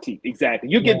Rancor teeth. Exactly.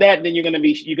 You get that, and then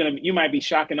you might be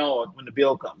shocked and awed when the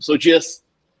bill comes. So just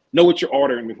know what you're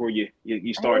ordering before you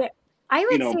start. I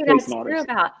would say that's true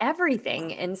about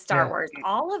everything in Star Wars.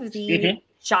 All of the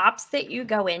shops that you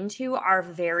go into are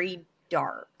very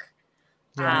dark,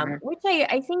 which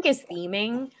I think is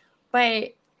theming. But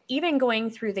even going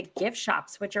through the gift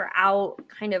shops, which are out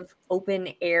kind of open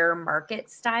air market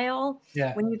style,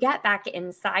 when you get back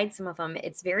inside some of them,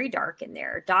 it's very dark in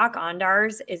there. Doc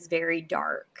Ondar's is very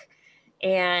dark.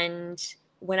 And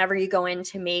whenever you go in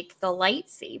to make the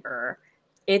lightsaber,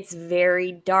 it's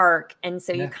very dark. And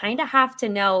so you kind of have to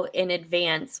know in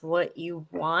advance what you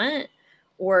want,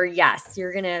 or yes,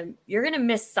 you're going to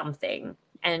miss something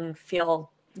and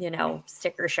feel,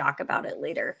 sticker shock about it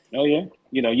later. Oh yeah.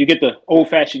 You get the old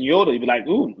fashioned Yoda, you be like,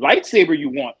 ooh, lightsaber you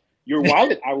want. Your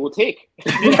wallet, I will take.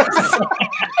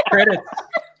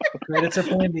 Credits are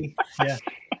plenty. Yeah.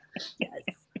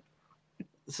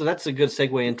 So that's a good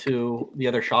segue into the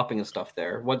other shopping and stuff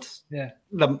there. What's Yeah.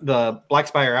 the Black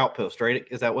Spire Outpost, right?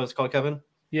 Is that what it's called, Kevin?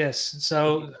 Yes.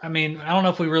 So, I mean, I don't know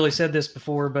if we really said this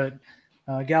before, but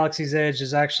Galaxy's Edge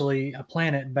is actually a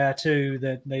planet, Batuu,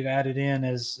 that they've added in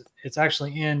as it's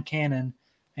actually in canon,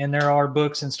 and there are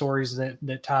books and stories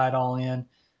that tie it all in.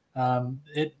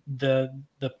 The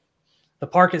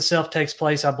park itself takes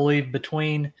place, I believe,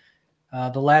 between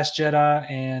The Last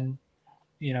Jedi and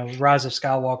Rise of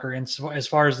Skywalker, and as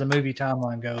far as the movie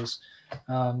timeline goes.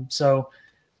 So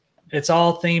it's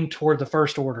all themed toward the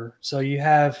First Order. So you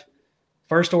have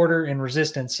First Order and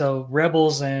Resistance. So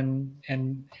Rebels and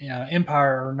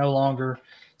Empire are no longer.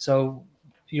 So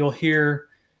you'll hear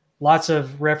lots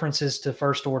of references to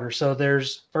First Order. So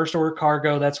there's First Order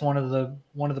cargo. That's one of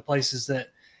the places that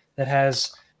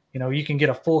has, you can get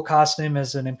a full costume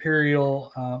as an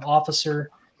Imperial officer.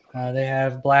 They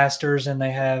have blasters, and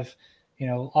they have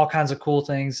all kinds of cool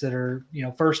things that are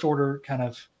First Order kind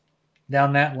of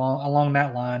along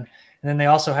that line. And then they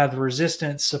also have the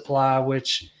Resistance supply,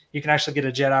 which you can actually get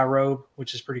a Jedi robe,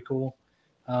 which is pretty cool.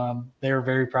 They're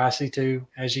very pricey too,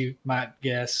 as you might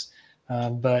guess.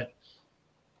 But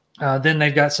then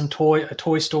they've got a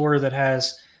toy store that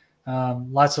has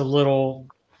lots of little.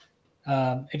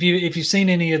 If you've seen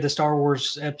any of the Star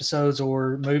Wars episodes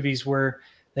or movies where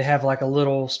they have like a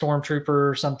little stormtrooper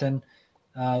or something,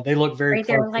 they look very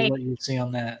close to what you see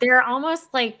on that. They're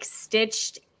almost like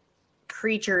stitched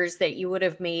creatures that you would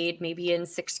have made maybe in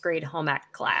 6th grade home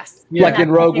ec class. Yeah. Like in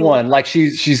Rogue One, like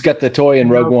she's got the toy in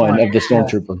Rogue One of the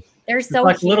stormtrooper. Yeah. They're so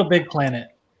like cute. Little Big Planet.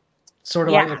 Sort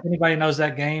of like if anybody knows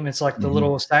that game, it's like the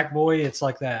little Sackboy. It's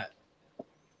like that.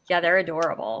 Yeah, they're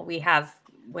adorable. We have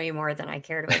way more than I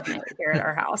care to admit here at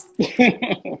our house.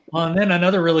 Well, and then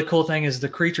another really cool thing is the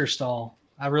creature stall.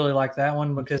 I really like that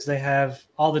one because they have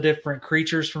all the different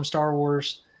creatures from Star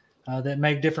Wars that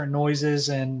make different noises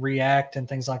and react and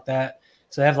things like that.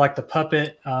 So they have like the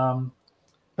puppet,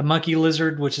 the monkey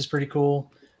lizard, which is pretty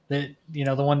cool. That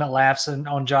the one that laughs on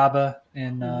Jabba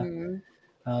and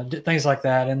things like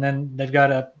that. And then they've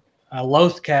got a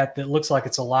Loth cat that looks like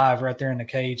it's alive right there in the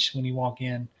cage when you walk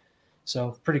in.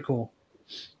 So pretty cool.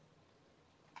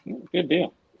 Good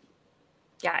deal.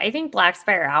 Yeah, I think Black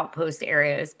Spire Outpost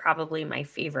area is probably my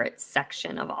favorite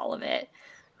section of all of it.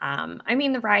 I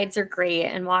mean, the rides are great,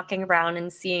 and walking around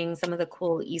and seeing some of the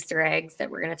cool Easter eggs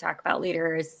that we're going to talk about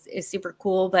later is super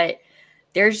cool. But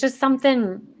there's just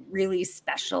something really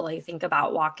special, I think,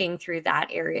 about walking through that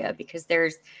area because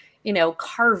there's,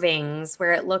 carvings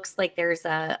where it looks like there's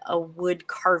a wood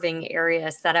carving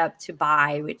area set up to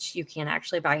buy, which you can't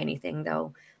actually buy anything,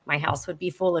 though my house would be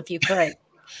full if you could.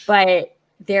 But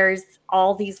there's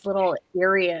all these little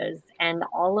areas, and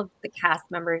all of the cast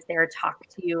members there talk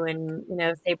to you and,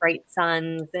 say bright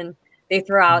suns, and they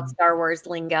throw out Star Wars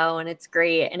lingo, and it's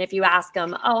great. And if you ask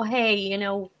them, oh, hey,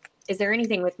 is there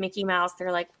anything with Mickey Mouse?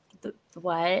 They're like,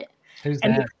 what? Who's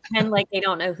and that? And like they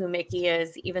don't know who Mickey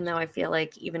is, even though I feel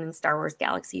like even in Star Wars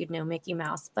Galaxy, you'd know Mickey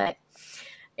Mouse. But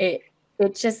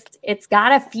it's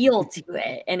got a feel to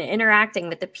it, and interacting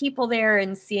with the people there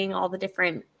and seeing all the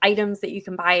different items that you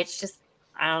can buy. It's just,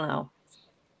 I don't know,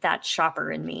 that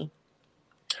shopper in me.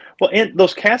 Well, and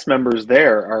those cast members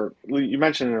there are, you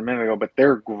mentioned it a minute ago, but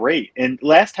they're great. And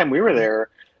last time we were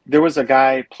there was a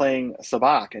guy playing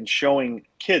Sabacc and showing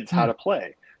kids how to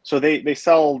play. So they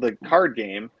sell the card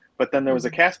game, but then there was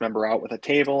a cast member out with a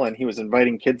table, and he was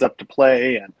inviting kids up to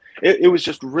play. And it was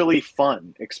just really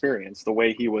fun experience, the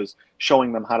way he was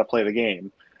showing them how to play the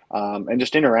game, and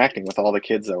just interacting with all the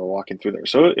kids that were walking through there.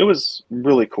 So it was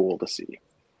really cool to see.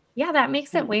 Yeah, that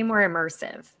makes it way more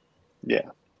immersive. Yeah.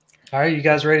 All right, you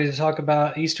guys ready to talk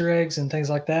about Easter eggs and things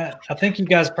like that? I think you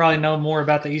guys probably know more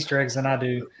about the Easter eggs than I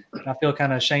do. I feel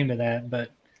kind of ashamed of that, but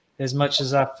as much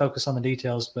as I focus on the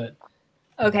details. But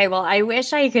okay, well, I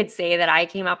wish I could say that I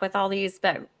came up with all these,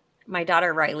 but my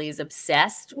daughter Riley is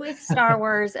obsessed with Star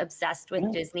Wars, obsessed with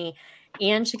Disney,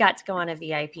 and she got to go on a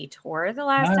VIP tour the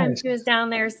last time she was down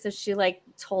there. So she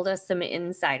told us some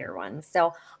insider ones.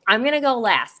 So I'm going to go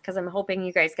last because I'm hoping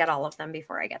you guys get all of them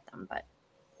before I get them. But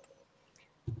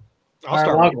I'll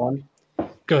start with one.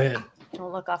 Go ahead.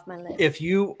 Don't look off my list. If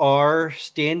you are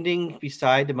standing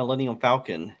beside the Millennium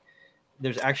Falcon,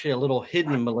 there's actually a little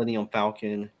hidden Millennium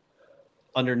Falcon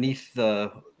underneath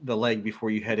the leg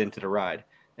before you head into the ride.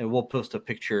 And we'll post a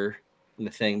picture in the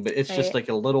thing, but it's just like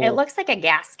a little. It looks like a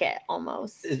gasket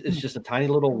almost. It's just a tiny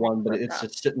little one, but it's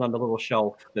just sitting on the little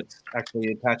shelf that's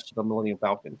actually attached to the Millennium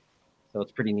Falcon. So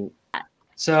it's pretty neat.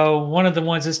 So one of the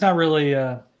ones, it's not really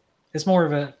a it's more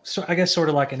of a, I guess, sort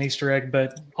of like an Easter egg,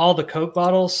 but all the Coke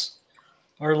bottles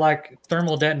are like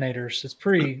thermal detonators. It's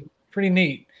pretty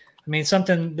neat. I mean,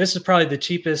 this is probably the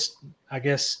cheapest, I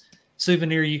guess,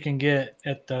 souvenir you can get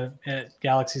at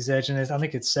Galaxy's Edge, and I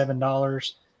think it's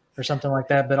 $7 or something like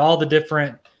that. But all the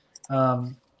different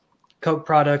Coke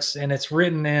products, and it's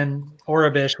written in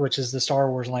Aurebesh, which is the Star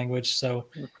Wars language. So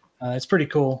it's pretty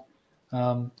cool,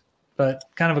 but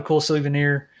kind of a cool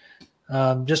souvenir.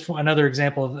 Just another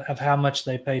example of how much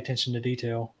they pay attention to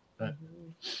detail. But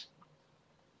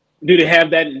do they have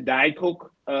that in Diet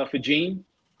Coke for Gene?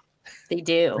 They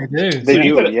do. They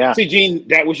do. Yeah. See, Gene,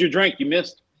 that was your drink. You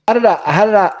missed. I don't know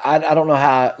how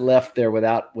I left there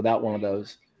without one of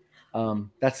those.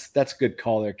 That's a good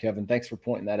call there, Kevin. Thanks for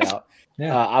pointing that out.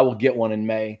 Yeah. I will get one in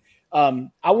May. I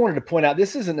wanted to point out,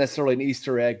 this isn't necessarily an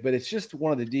Easter egg, but it's just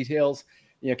one of the details.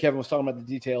 Kevin was talking about the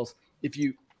details. If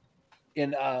you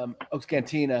in Oaks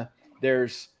Cantina,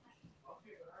 there's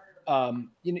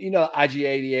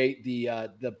IG-88,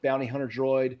 the bounty hunter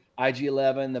droid,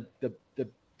 IG-11,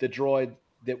 the droid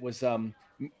that was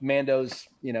Mando's,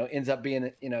 ends up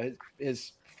being,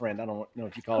 his friend. I don't know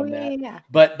if you call him that. Yeah.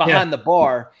 But behind the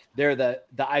bar, they're the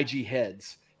IG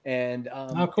heads. And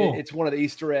cool. It's one of the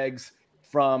Easter eggs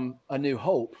from A New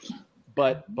Hope,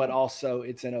 but also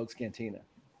it's in Oaks Cantina.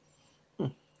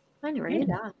 I never knew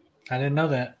that. I didn't know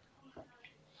that.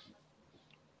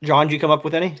 John, did you come up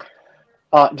with any?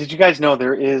 Did you guys know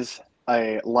there is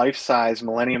a life-size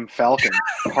Millennium Falcon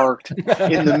parked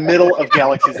in the middle of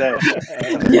Galaxy's Edge?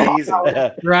 It's amazing.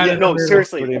 Right. Yeah, no,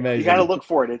 seriously, Pretty amazing. you got to look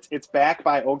for it. It's back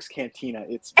by Oaks Cantina.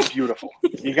 It's beautiful.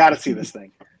 You got to see this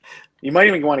thing. You might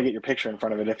even want to get your picture in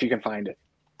front of it if you can find it.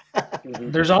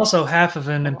 There's also half of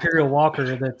an Imperial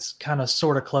Walker that's kind of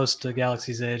sort of close to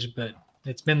Galaxy's Edge, but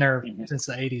it's been there since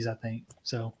the 80s, I think.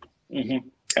 So. Mm-hmm.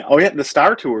 Oh yeah, the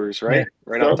Star Tours, right? Yeah.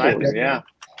 Right outside there.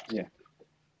 Yeah.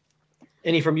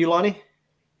 Any from you, Lonnie?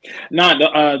 No,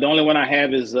 the only one I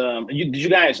have is did you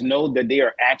guys know that they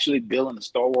are actually building the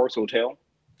Star Wars hotel?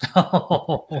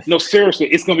 No, seriously,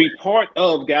 it's going to be part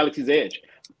of Galaxy's Edge.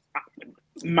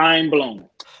 Mind blown.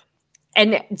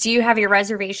 And do you have your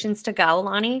reservations to go,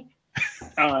 Lonnie?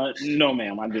 No,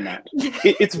 ma'am, I do not.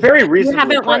 It's very You reasonable.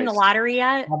 haven't won the lottery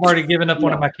yet? I've already given up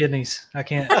one of my kidneys. I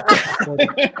can't.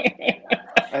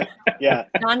 Yeah.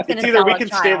 John's gonna It's either sell we a can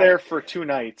child. stay there for 2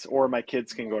 nights or my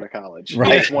kids can go to college.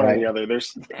 Right, It's one or right. the other.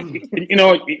 There's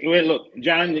Look,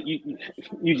 John,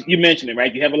 you mentioned it,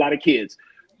 right? You have a lot of kids.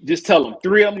 Just tell them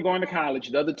 3 of them going to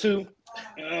college. The other 2,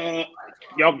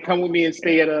 y'all can come with me and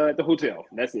stay at the hotel.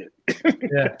 That's it.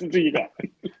 Yeah. That's what you got.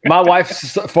 My wife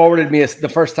forwarded me the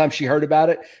first time she heard about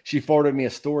it. She forwarded me a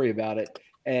story about it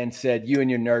and said, "You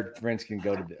and your nerd friends can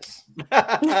go to this."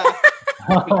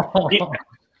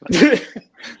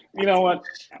 You know what?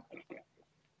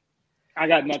 I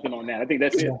got nothing on that. I think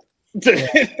that's it.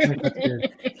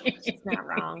 She's not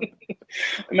wrong.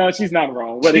 No, she's not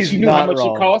wrong. But if She's she knew how not much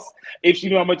wrong.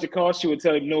 it costs, she would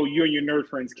tell you, no, you and your nerd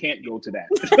friends can't go to that.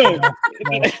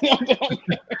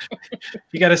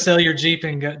 You got to sell your Jeep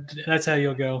and go, that's how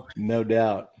you'll go. No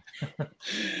doubt.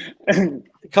 A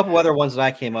couple other ones that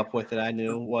I came up with that I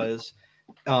knew was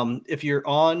if you're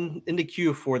in the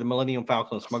queue for the Millennium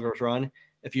Falcon Smuggler's Run,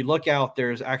 if you look out,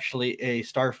 there's actually a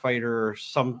starfighter.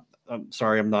 I'm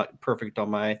sorry, I'm not perfect on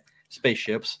my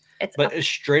spaceships, but it's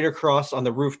straight across on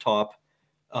the rooftop.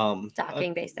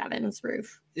 Docking Bay 7's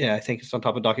roof. Yeah, I think it's on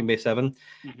top of Docking Bay 7.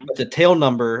 Mhm. But the tail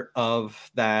number of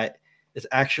that is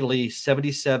actually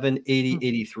 77, 80,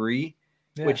 83,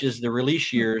 Yeah. which is the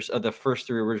release years of the first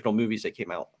 3 original movies that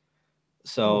came out.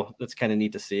 So that's kind of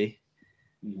neat to see.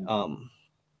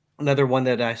 Another one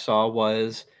that I saw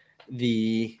was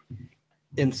the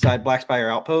inside Blackspire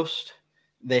Outpost.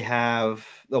 They have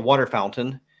the water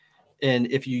fountain. And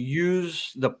if you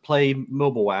use the Play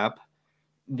mobile app,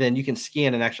 then you can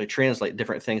scan and actually translate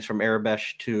different things from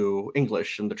Aurebesh to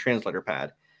English in the translator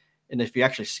pad. And if you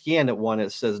actually scan at one,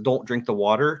 it says, "Don't drink the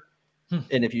water."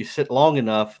 And if you sit long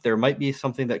enough, there might be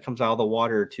something that comes out of the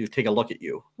water to take a look at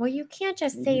you. Well, you can't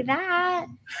just say that.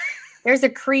 There's a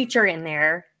creature in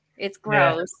there. It's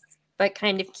gross, but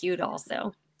kind of cute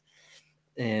also.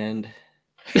 And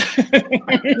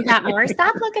You got more?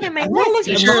 Stop looking at my list.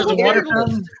 You sure the water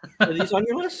fountain? are these on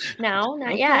your list? No,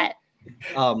 not yet.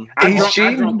 I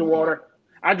drunk the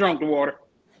water.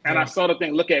 And I saw the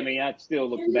thing look at me. I still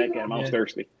looked back at him. I was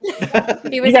thirsty.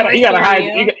 He You was gotta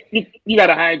thirsty for you. you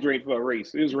gotta hydrate for a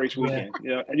race. It was race weekend.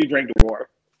 Yeah, and you drank the water.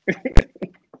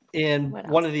 And What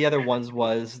one else? of the other ones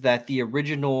was that the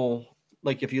original,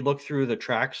 like if you look through the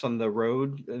tracks on the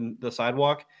road and the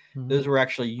sidewalk, those were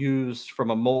actually used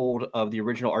from a mold of the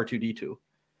original R2D2.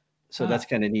 So that's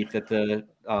kind of neat that the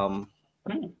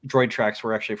droid tracks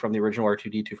were actually from the original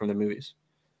R2-D2 from the movies.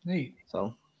 Neat.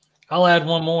 So I'll add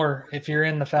one more. If you're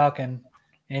in the Falcon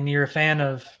and you're a fan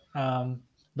of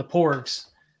the porgs,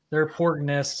 there are porg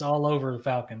nests all over the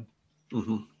Falcon.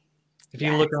 mhm. If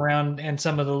you look around in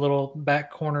some of the little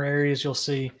back corner areas, you'll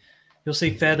see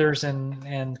feathers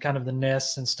and kind of the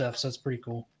nests and stuff. So it's pretty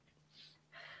cool.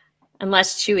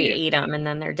 Unless Chewie ate them and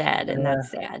then they're dead, and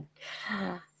that's sad.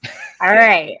 All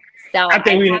right. So I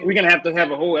think we're gonna have to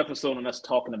have a whole episode on us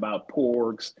talking about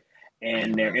porgs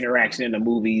and their interaction in the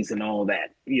movies and all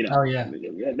that. You know, Oh, yeah.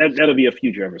 that'll be a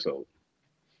future episode.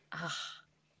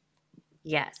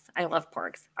 Yes, I love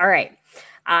porgs. All right.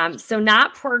 So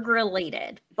not porg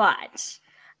related, but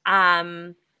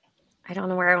I don't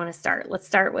know where I want to start. Let's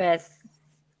start with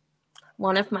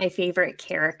one of my favorite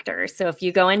characters. So if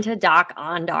you go into Doc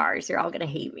Ondars, you're all going to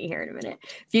hate me here in a minute.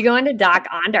 If you go into Doc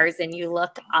Ondars and you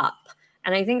look up,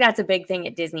 and I think that's a big thing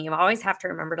at Disney, you always have to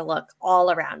remember to look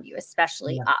all around you,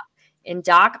 especially up. In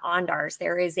Doc Ondars,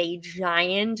 there is a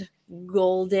giant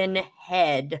golden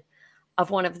head of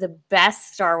one of the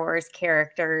best Star Wars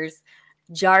characters,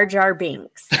 Jar Jar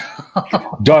Binks.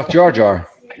 Darth Jar Jar.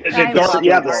 Is it Darth?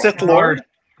 Yeah, the Sith Lord.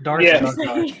 Darth Yeah. Jar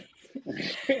Jar.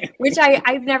 Which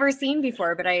I've never seen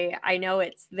before, but I know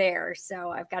it's there, so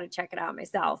I've got to check it out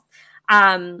myself.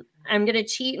 I'm going to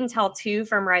cheat and tell two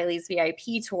from Riley's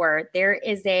VIP tour. There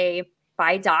is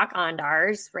by Doc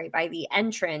Ondars, right by the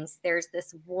entrance, there's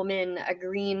this woman, a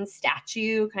green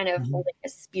statue, kind of holding a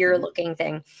spear looking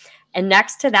thing. And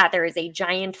next to that, there is a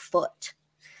giant foot.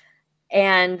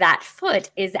 And that foot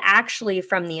is actually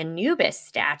from the Anubis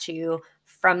statue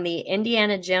from the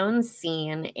Indiana Jones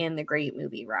scene in the Great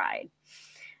Movie Ride.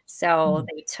 So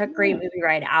they took Great Movie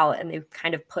Ride out and they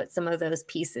kind of put some of those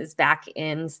pieces back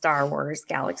in Star Wars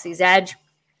Galaxy's Edge.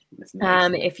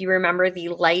 If you remember the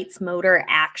Lights Motor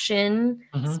Action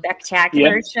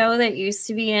spectacular show that used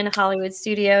to be in Hollywood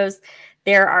Studios,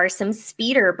 there are some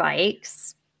speeder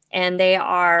bikes, and they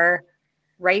are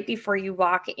right before you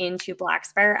walk into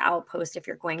Blackspire Outpost. If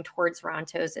you're going towards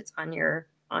Rontos, it's on your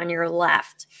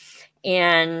left.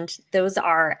 And those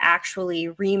are actually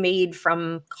remade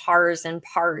from cars and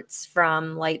parts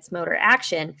from Lights Motor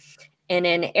Action. And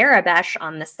in Arabesh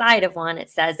on the side of one, it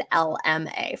says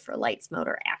LMA for Lights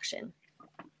Motor Action.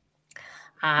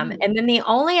 And then the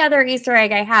only other Easter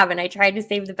egg I have, and I tried to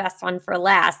save the best one for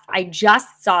last, I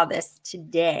just saw this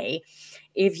today.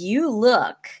 If you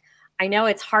look, I know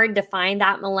it's hard to find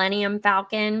that Millennium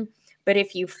Falcon, but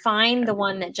if you find the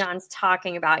one that John's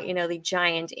talking about, you know, the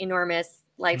giant, enormous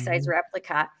life-size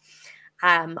replica,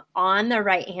 on the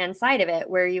right-hand side of it,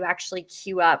 where you actually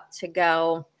queue up to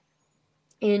go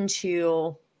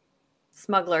into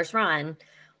Smuggler's Run,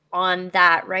 on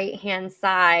that right-hand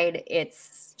side, it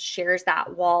shares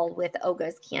that wall with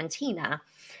Oga's Cantina.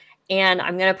 And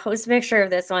I'm going to post a picture of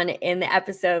this one in the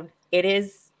episode. It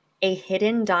is a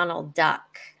hidden Donald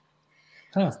Duck.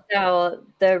 Huh. So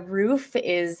the roof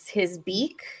is his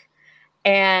beak,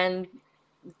 and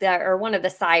one of the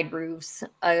side roofs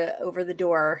over the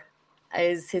door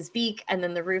is his beak, and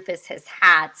then the roof is his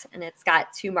hat, and it's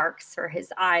got two marks for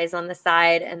his eyes on the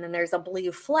side, and then there's a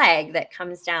blue flag that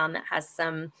comes down that has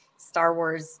some Star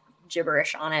Wars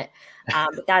gibberish on it.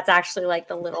 But that's actually like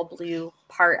the little blue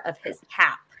part of his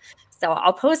cap. So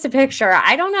I'll post a picture.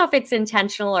 I don't know if it's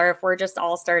intentional or if we're just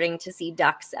all starting to see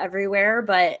ducks everywhere,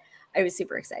 but I was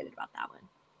super excited about that one.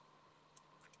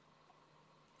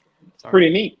 Pretty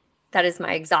neat. That is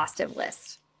my exhaustive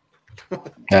list.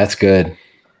 That's good.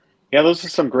 Yeah, those are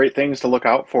some great things to look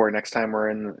out for next time we're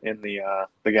in the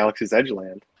Galaxy's Edge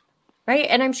land. Right.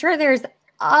 And I'm sure there's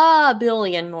a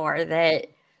billion more that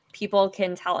people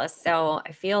can tell us. So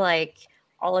I feel like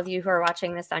all of you who are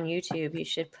watching this on YouTube, you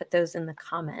should put those in the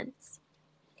comments.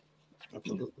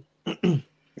 Absolutely.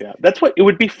 Yeah, that's what it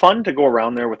would be fun to go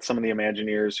around there with some of the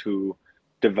Imagineers who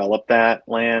developed that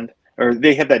land, or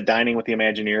they have that dining with the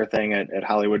Imagineer thing at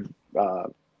Hollywood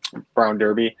Brown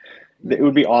Derby. It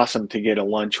would be awesome to get a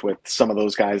lunch with some of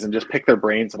those guys and just pick their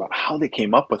brains about how they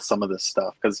came up with some of this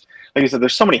stuff. Because, like I said,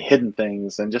 there's so many hidden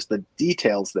things, and just the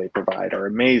details they provide are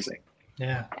amazing.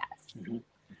 Yeah.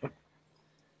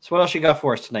 So what else you got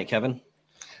for us tonight, Kevin?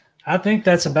 I think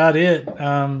that's about it.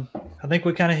 I think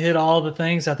we kind of hit all the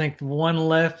things. I think one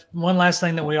last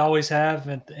thing that we always have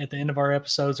at the end of our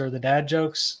episodes are the dad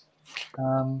jokes. I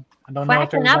don't know if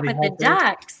Quacking up everybody with the has theirs.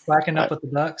 ducks. Quacking up with the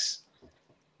ducks.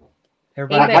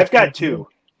 Everybody, I've got two. You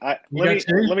Let got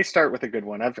two? me start with a good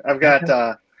one. I've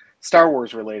got Star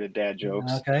Wars related dad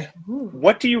jokes. Okay.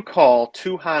 What do you call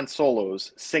two Han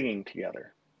Solos singing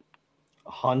together?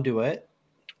 A Han duet.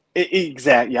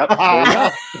 Exactly. Yep. There you go.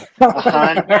 A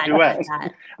Han duet.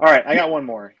 That. All right, I got one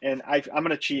more, and I'm going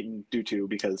to cheat and do two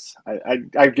because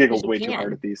I giggled way too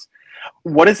hard at these.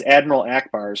 What is Admiral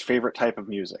Akbar's favorite type of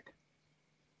music?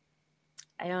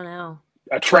 I don't know.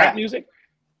 A trap music.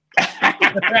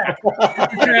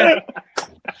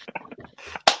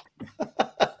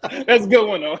 That's a good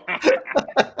one, though.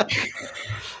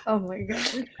 Oh my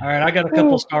god! All right, I got a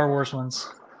couple Star Wars ones.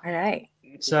 All right.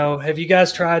 So, have you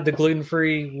guys tried the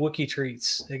gluten-free Wookiee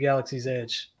treats at Galaxy's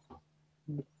Edge?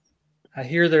 I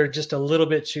hear they're just a little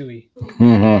bit chewy.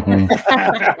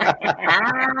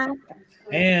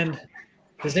 And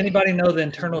does anybody know the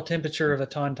internal temperature of a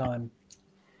tauntaun?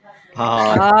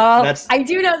 That's I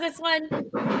do know this one.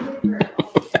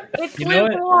 It's You know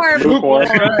it? lukewarm. Lukewarm.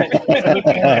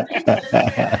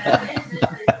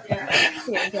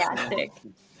 Fantastic.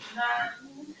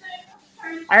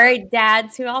 All right,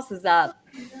 dads, who else is up?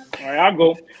 All right, I'll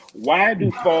go. Why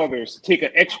do fathers take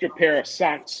an extra pair of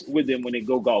socks with them when they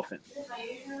go golfing?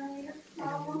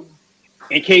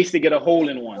 In case they get a hole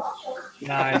in one.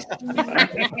 Nice.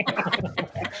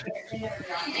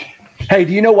 Hey,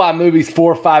 do you know why movies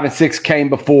 4, 5, and 6 came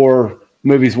before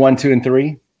movies 1, 2, and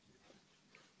 3?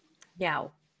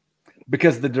 No.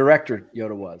 Because the director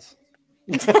Yoda was.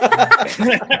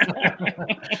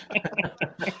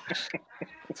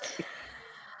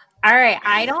 All right,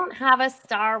 I don't have a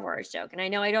Star Wars joke, and I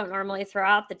know I don't normally throw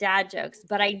out the dad jokes,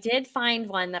 but I did find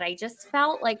one that I just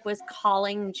felt like was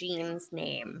calling Gene's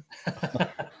name.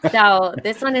 So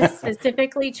this one is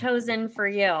specifically chosen for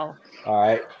you. All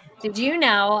right. Did you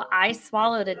know I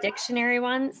swallowed a dictionary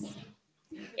once?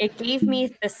 It gave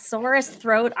me the sorest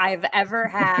throat I've ever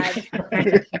had.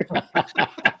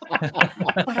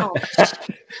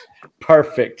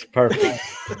 Perfect. That's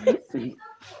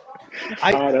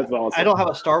awesome. I don't have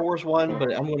a Star Wars one,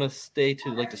 but I'm going to stay to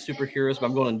like the superheroes, but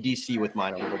I'm going in DC with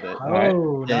mine a little bit.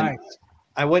 Oh, And nice.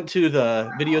 I went to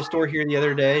the video store here the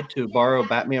other day to borrow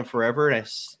Batman Forever,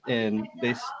 and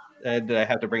they said that I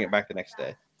have to bring it back the next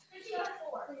day.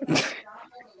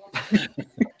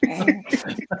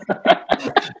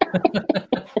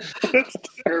 That's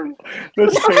terrible.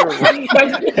 That's terrible.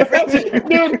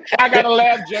 Dude, I got to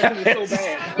laugh, Jeff. It's so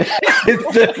bad.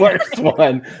 It's the worst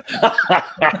one.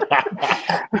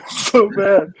 So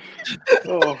bad.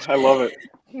 Oh, I love it.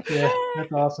 Yeah,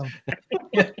 that's awesome.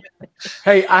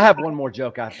 Hey, I have one more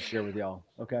joke I have to share with y'all.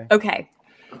 Okay. Okay.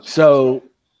 So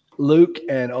Luke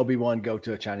and Obi-Wan go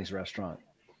to a Chinese restaurant.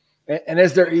 And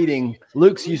as they're eating,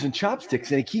 Luke's using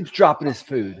chopsticks and he keeps dropping his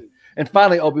food. And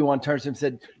finally, Obi-Wan turns to him and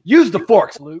said, "Use the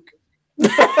forks, Luke." All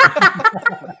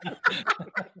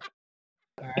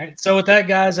right. So with that,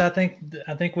 guys, I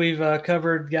think we've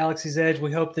covered Galaxy's Edge.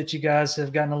 We hope that you guys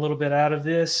have gotten a little bit out of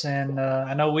this, and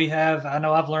I know we have. I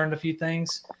know I've learned a few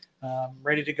things.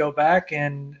 Ready to go back,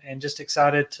 and just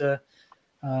excited to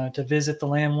visit the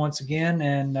land once again.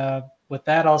 And with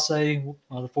that, I'll say,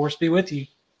 well, the Force be with you.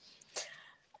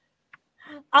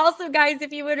 Also, guys,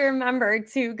 if you would remember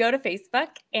to go to Facebook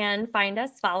and find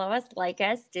us, follow us, like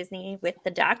us, Disney with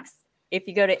the Ducks. If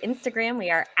you go to Instagram, we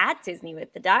are at Disney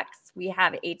with the Ducks. We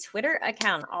have a Twitter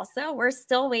account also. We're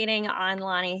still waiting on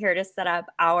Lonnie here to set up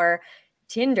our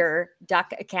Tinder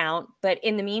Duck account. But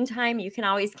in the meantime, you can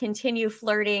always continue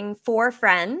flirting for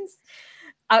friends.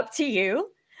 Up to you.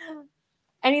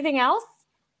 Anything else?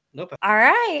 Nope. All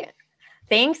right.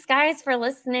 Thanks, guys, for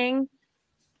listening.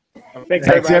 Thanks,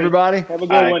 Thanks, everybody. Have a good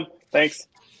Bye. one. Thanks.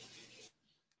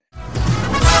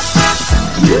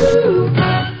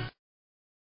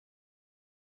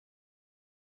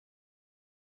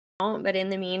 But in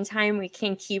the meantime, we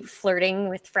can keep flirting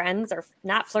with friends, or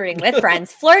not flirting with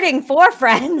friends, flirting for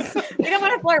friends. We don't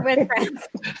want to flirt with friends.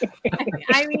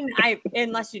 I mean,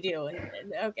 unless you do.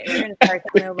 Okay, we're going to start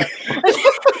that over.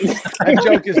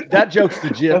 That joke's the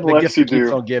gift Unless that you keeps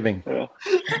do. on giving.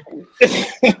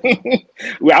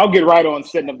 Well, I'll get right on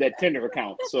setting up that Tinder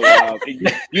account. So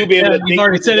you'll be able to. You've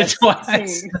already said it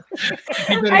twice.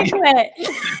 I quit.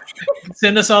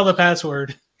 Send us all the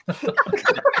password.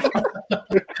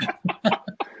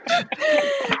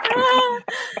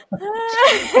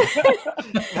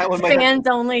 That one might Fans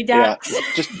only Yeah, Ducks.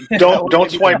 just that don't one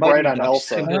might be swipe the right Mighty on Ducks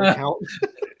Elsa. Tinder account.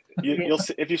 You'll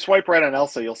see, if you swipe right on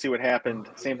Elsa, you'll see what happened.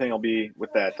 Same thing will be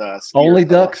with that. Skier Only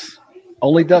fella. ducks.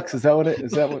 Only ducks. Is that what it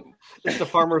is? That what? It's the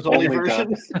farmer's only Only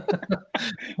version. ducks.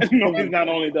 No, it's not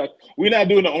only duck. We're not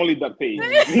doing the only duck page.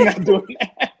 We're not doing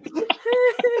that.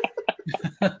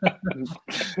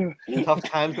 Tough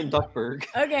times in Duckburg.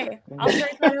 Okay, I'll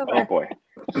start that Oh over. boy.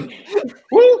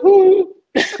 Woohoo!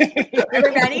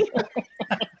 Everybody?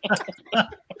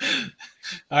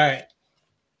 All right.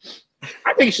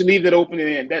 I think you should leave that opening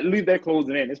in. Leave that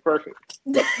closing in. It's perfect.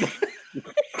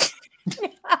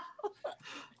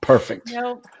 Perfect.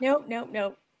 Nope.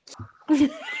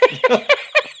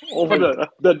 For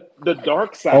the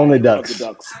dark side Only of ducks. the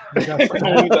ducks.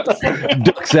 Only ducks.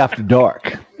 Ducks after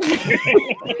dark.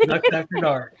 Ducks after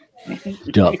dark.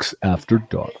 Ducks after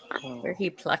dark. Where he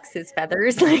plucks his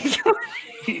feathers. Like,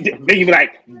 Then you be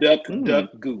like, duck,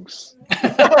 goose.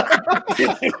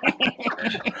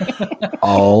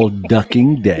 All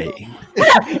ducking day.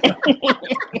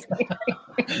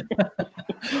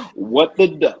 What the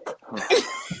duck?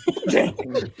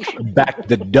 Back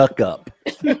the duck up.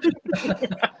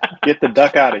 Get the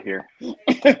duck out of here.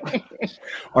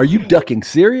 Are you ducking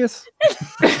serious?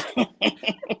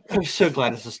 I'm so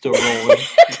glad this is still rolling.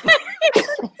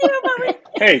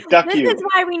 Hey, duck this you. is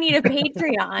why we need a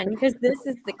Patreon, because this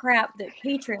is the crap that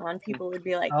Patreon people would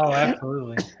be like, Oh,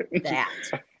 absolutely. that.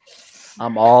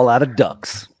 I'm all out of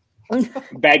ducks.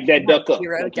 Back that duck up.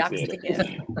 Hero like you ducks said.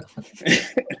 again.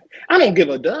 I don't give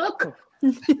a duck.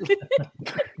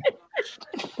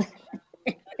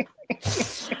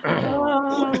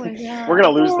 Oh my God. We're gonna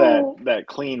lose that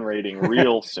clean rating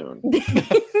real soon.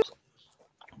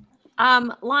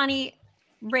 Lonnie,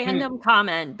 random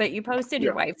comment, but you posted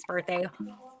your Yeah. wife's birthday.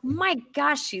 My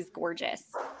gosh, she's gorgeous.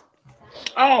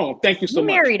 Oh, thank you so You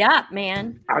much. married up,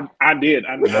 man. I did.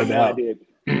 I know I doubt. did.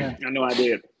 I know I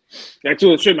did. That's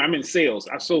what it I'm in sales.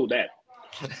 I sold that.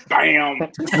 Bam.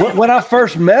 When I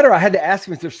first met her, I had to ask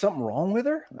him, is there something wrong with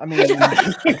her? I mean,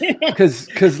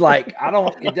 because like,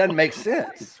 it doesn't make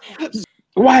sense.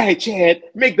 Why, Chad?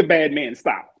 Make the bad man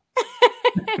stop.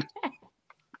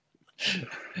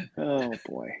 Oh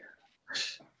boy.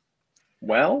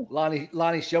 Well,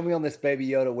 Lonnie, show me on this Baby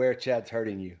Yoda where Chad's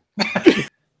hurting you.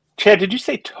 Chad, did you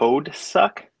say toad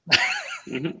suck?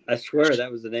 I swear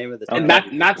that was the name of the. And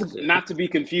not to be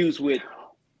confused with.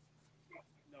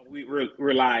 No,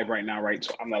 we're live right now, right?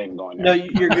 So I'm not even going there. No,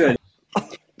 you're good.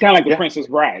 Kind of like the Princess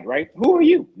Bride, right? Who are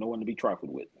you? No one to be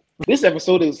trifled with. This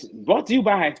episode is brought to you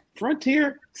by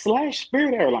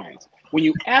Frontier/Spirit Airlines. When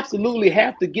you absolutely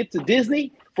have to get to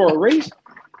Disney for a race,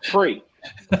 free.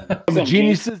 The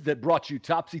geniuses that brought you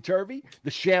Topsy Turvy,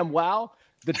 the Sham Wow,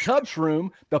 the Tub Shroom,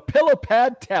 the Pillow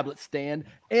Pad tablet stand,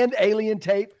 and Alien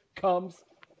Tape comes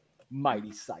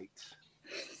Mighty Sight.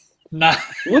 Nah.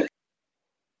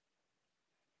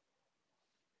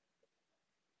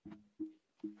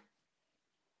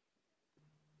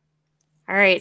 All right,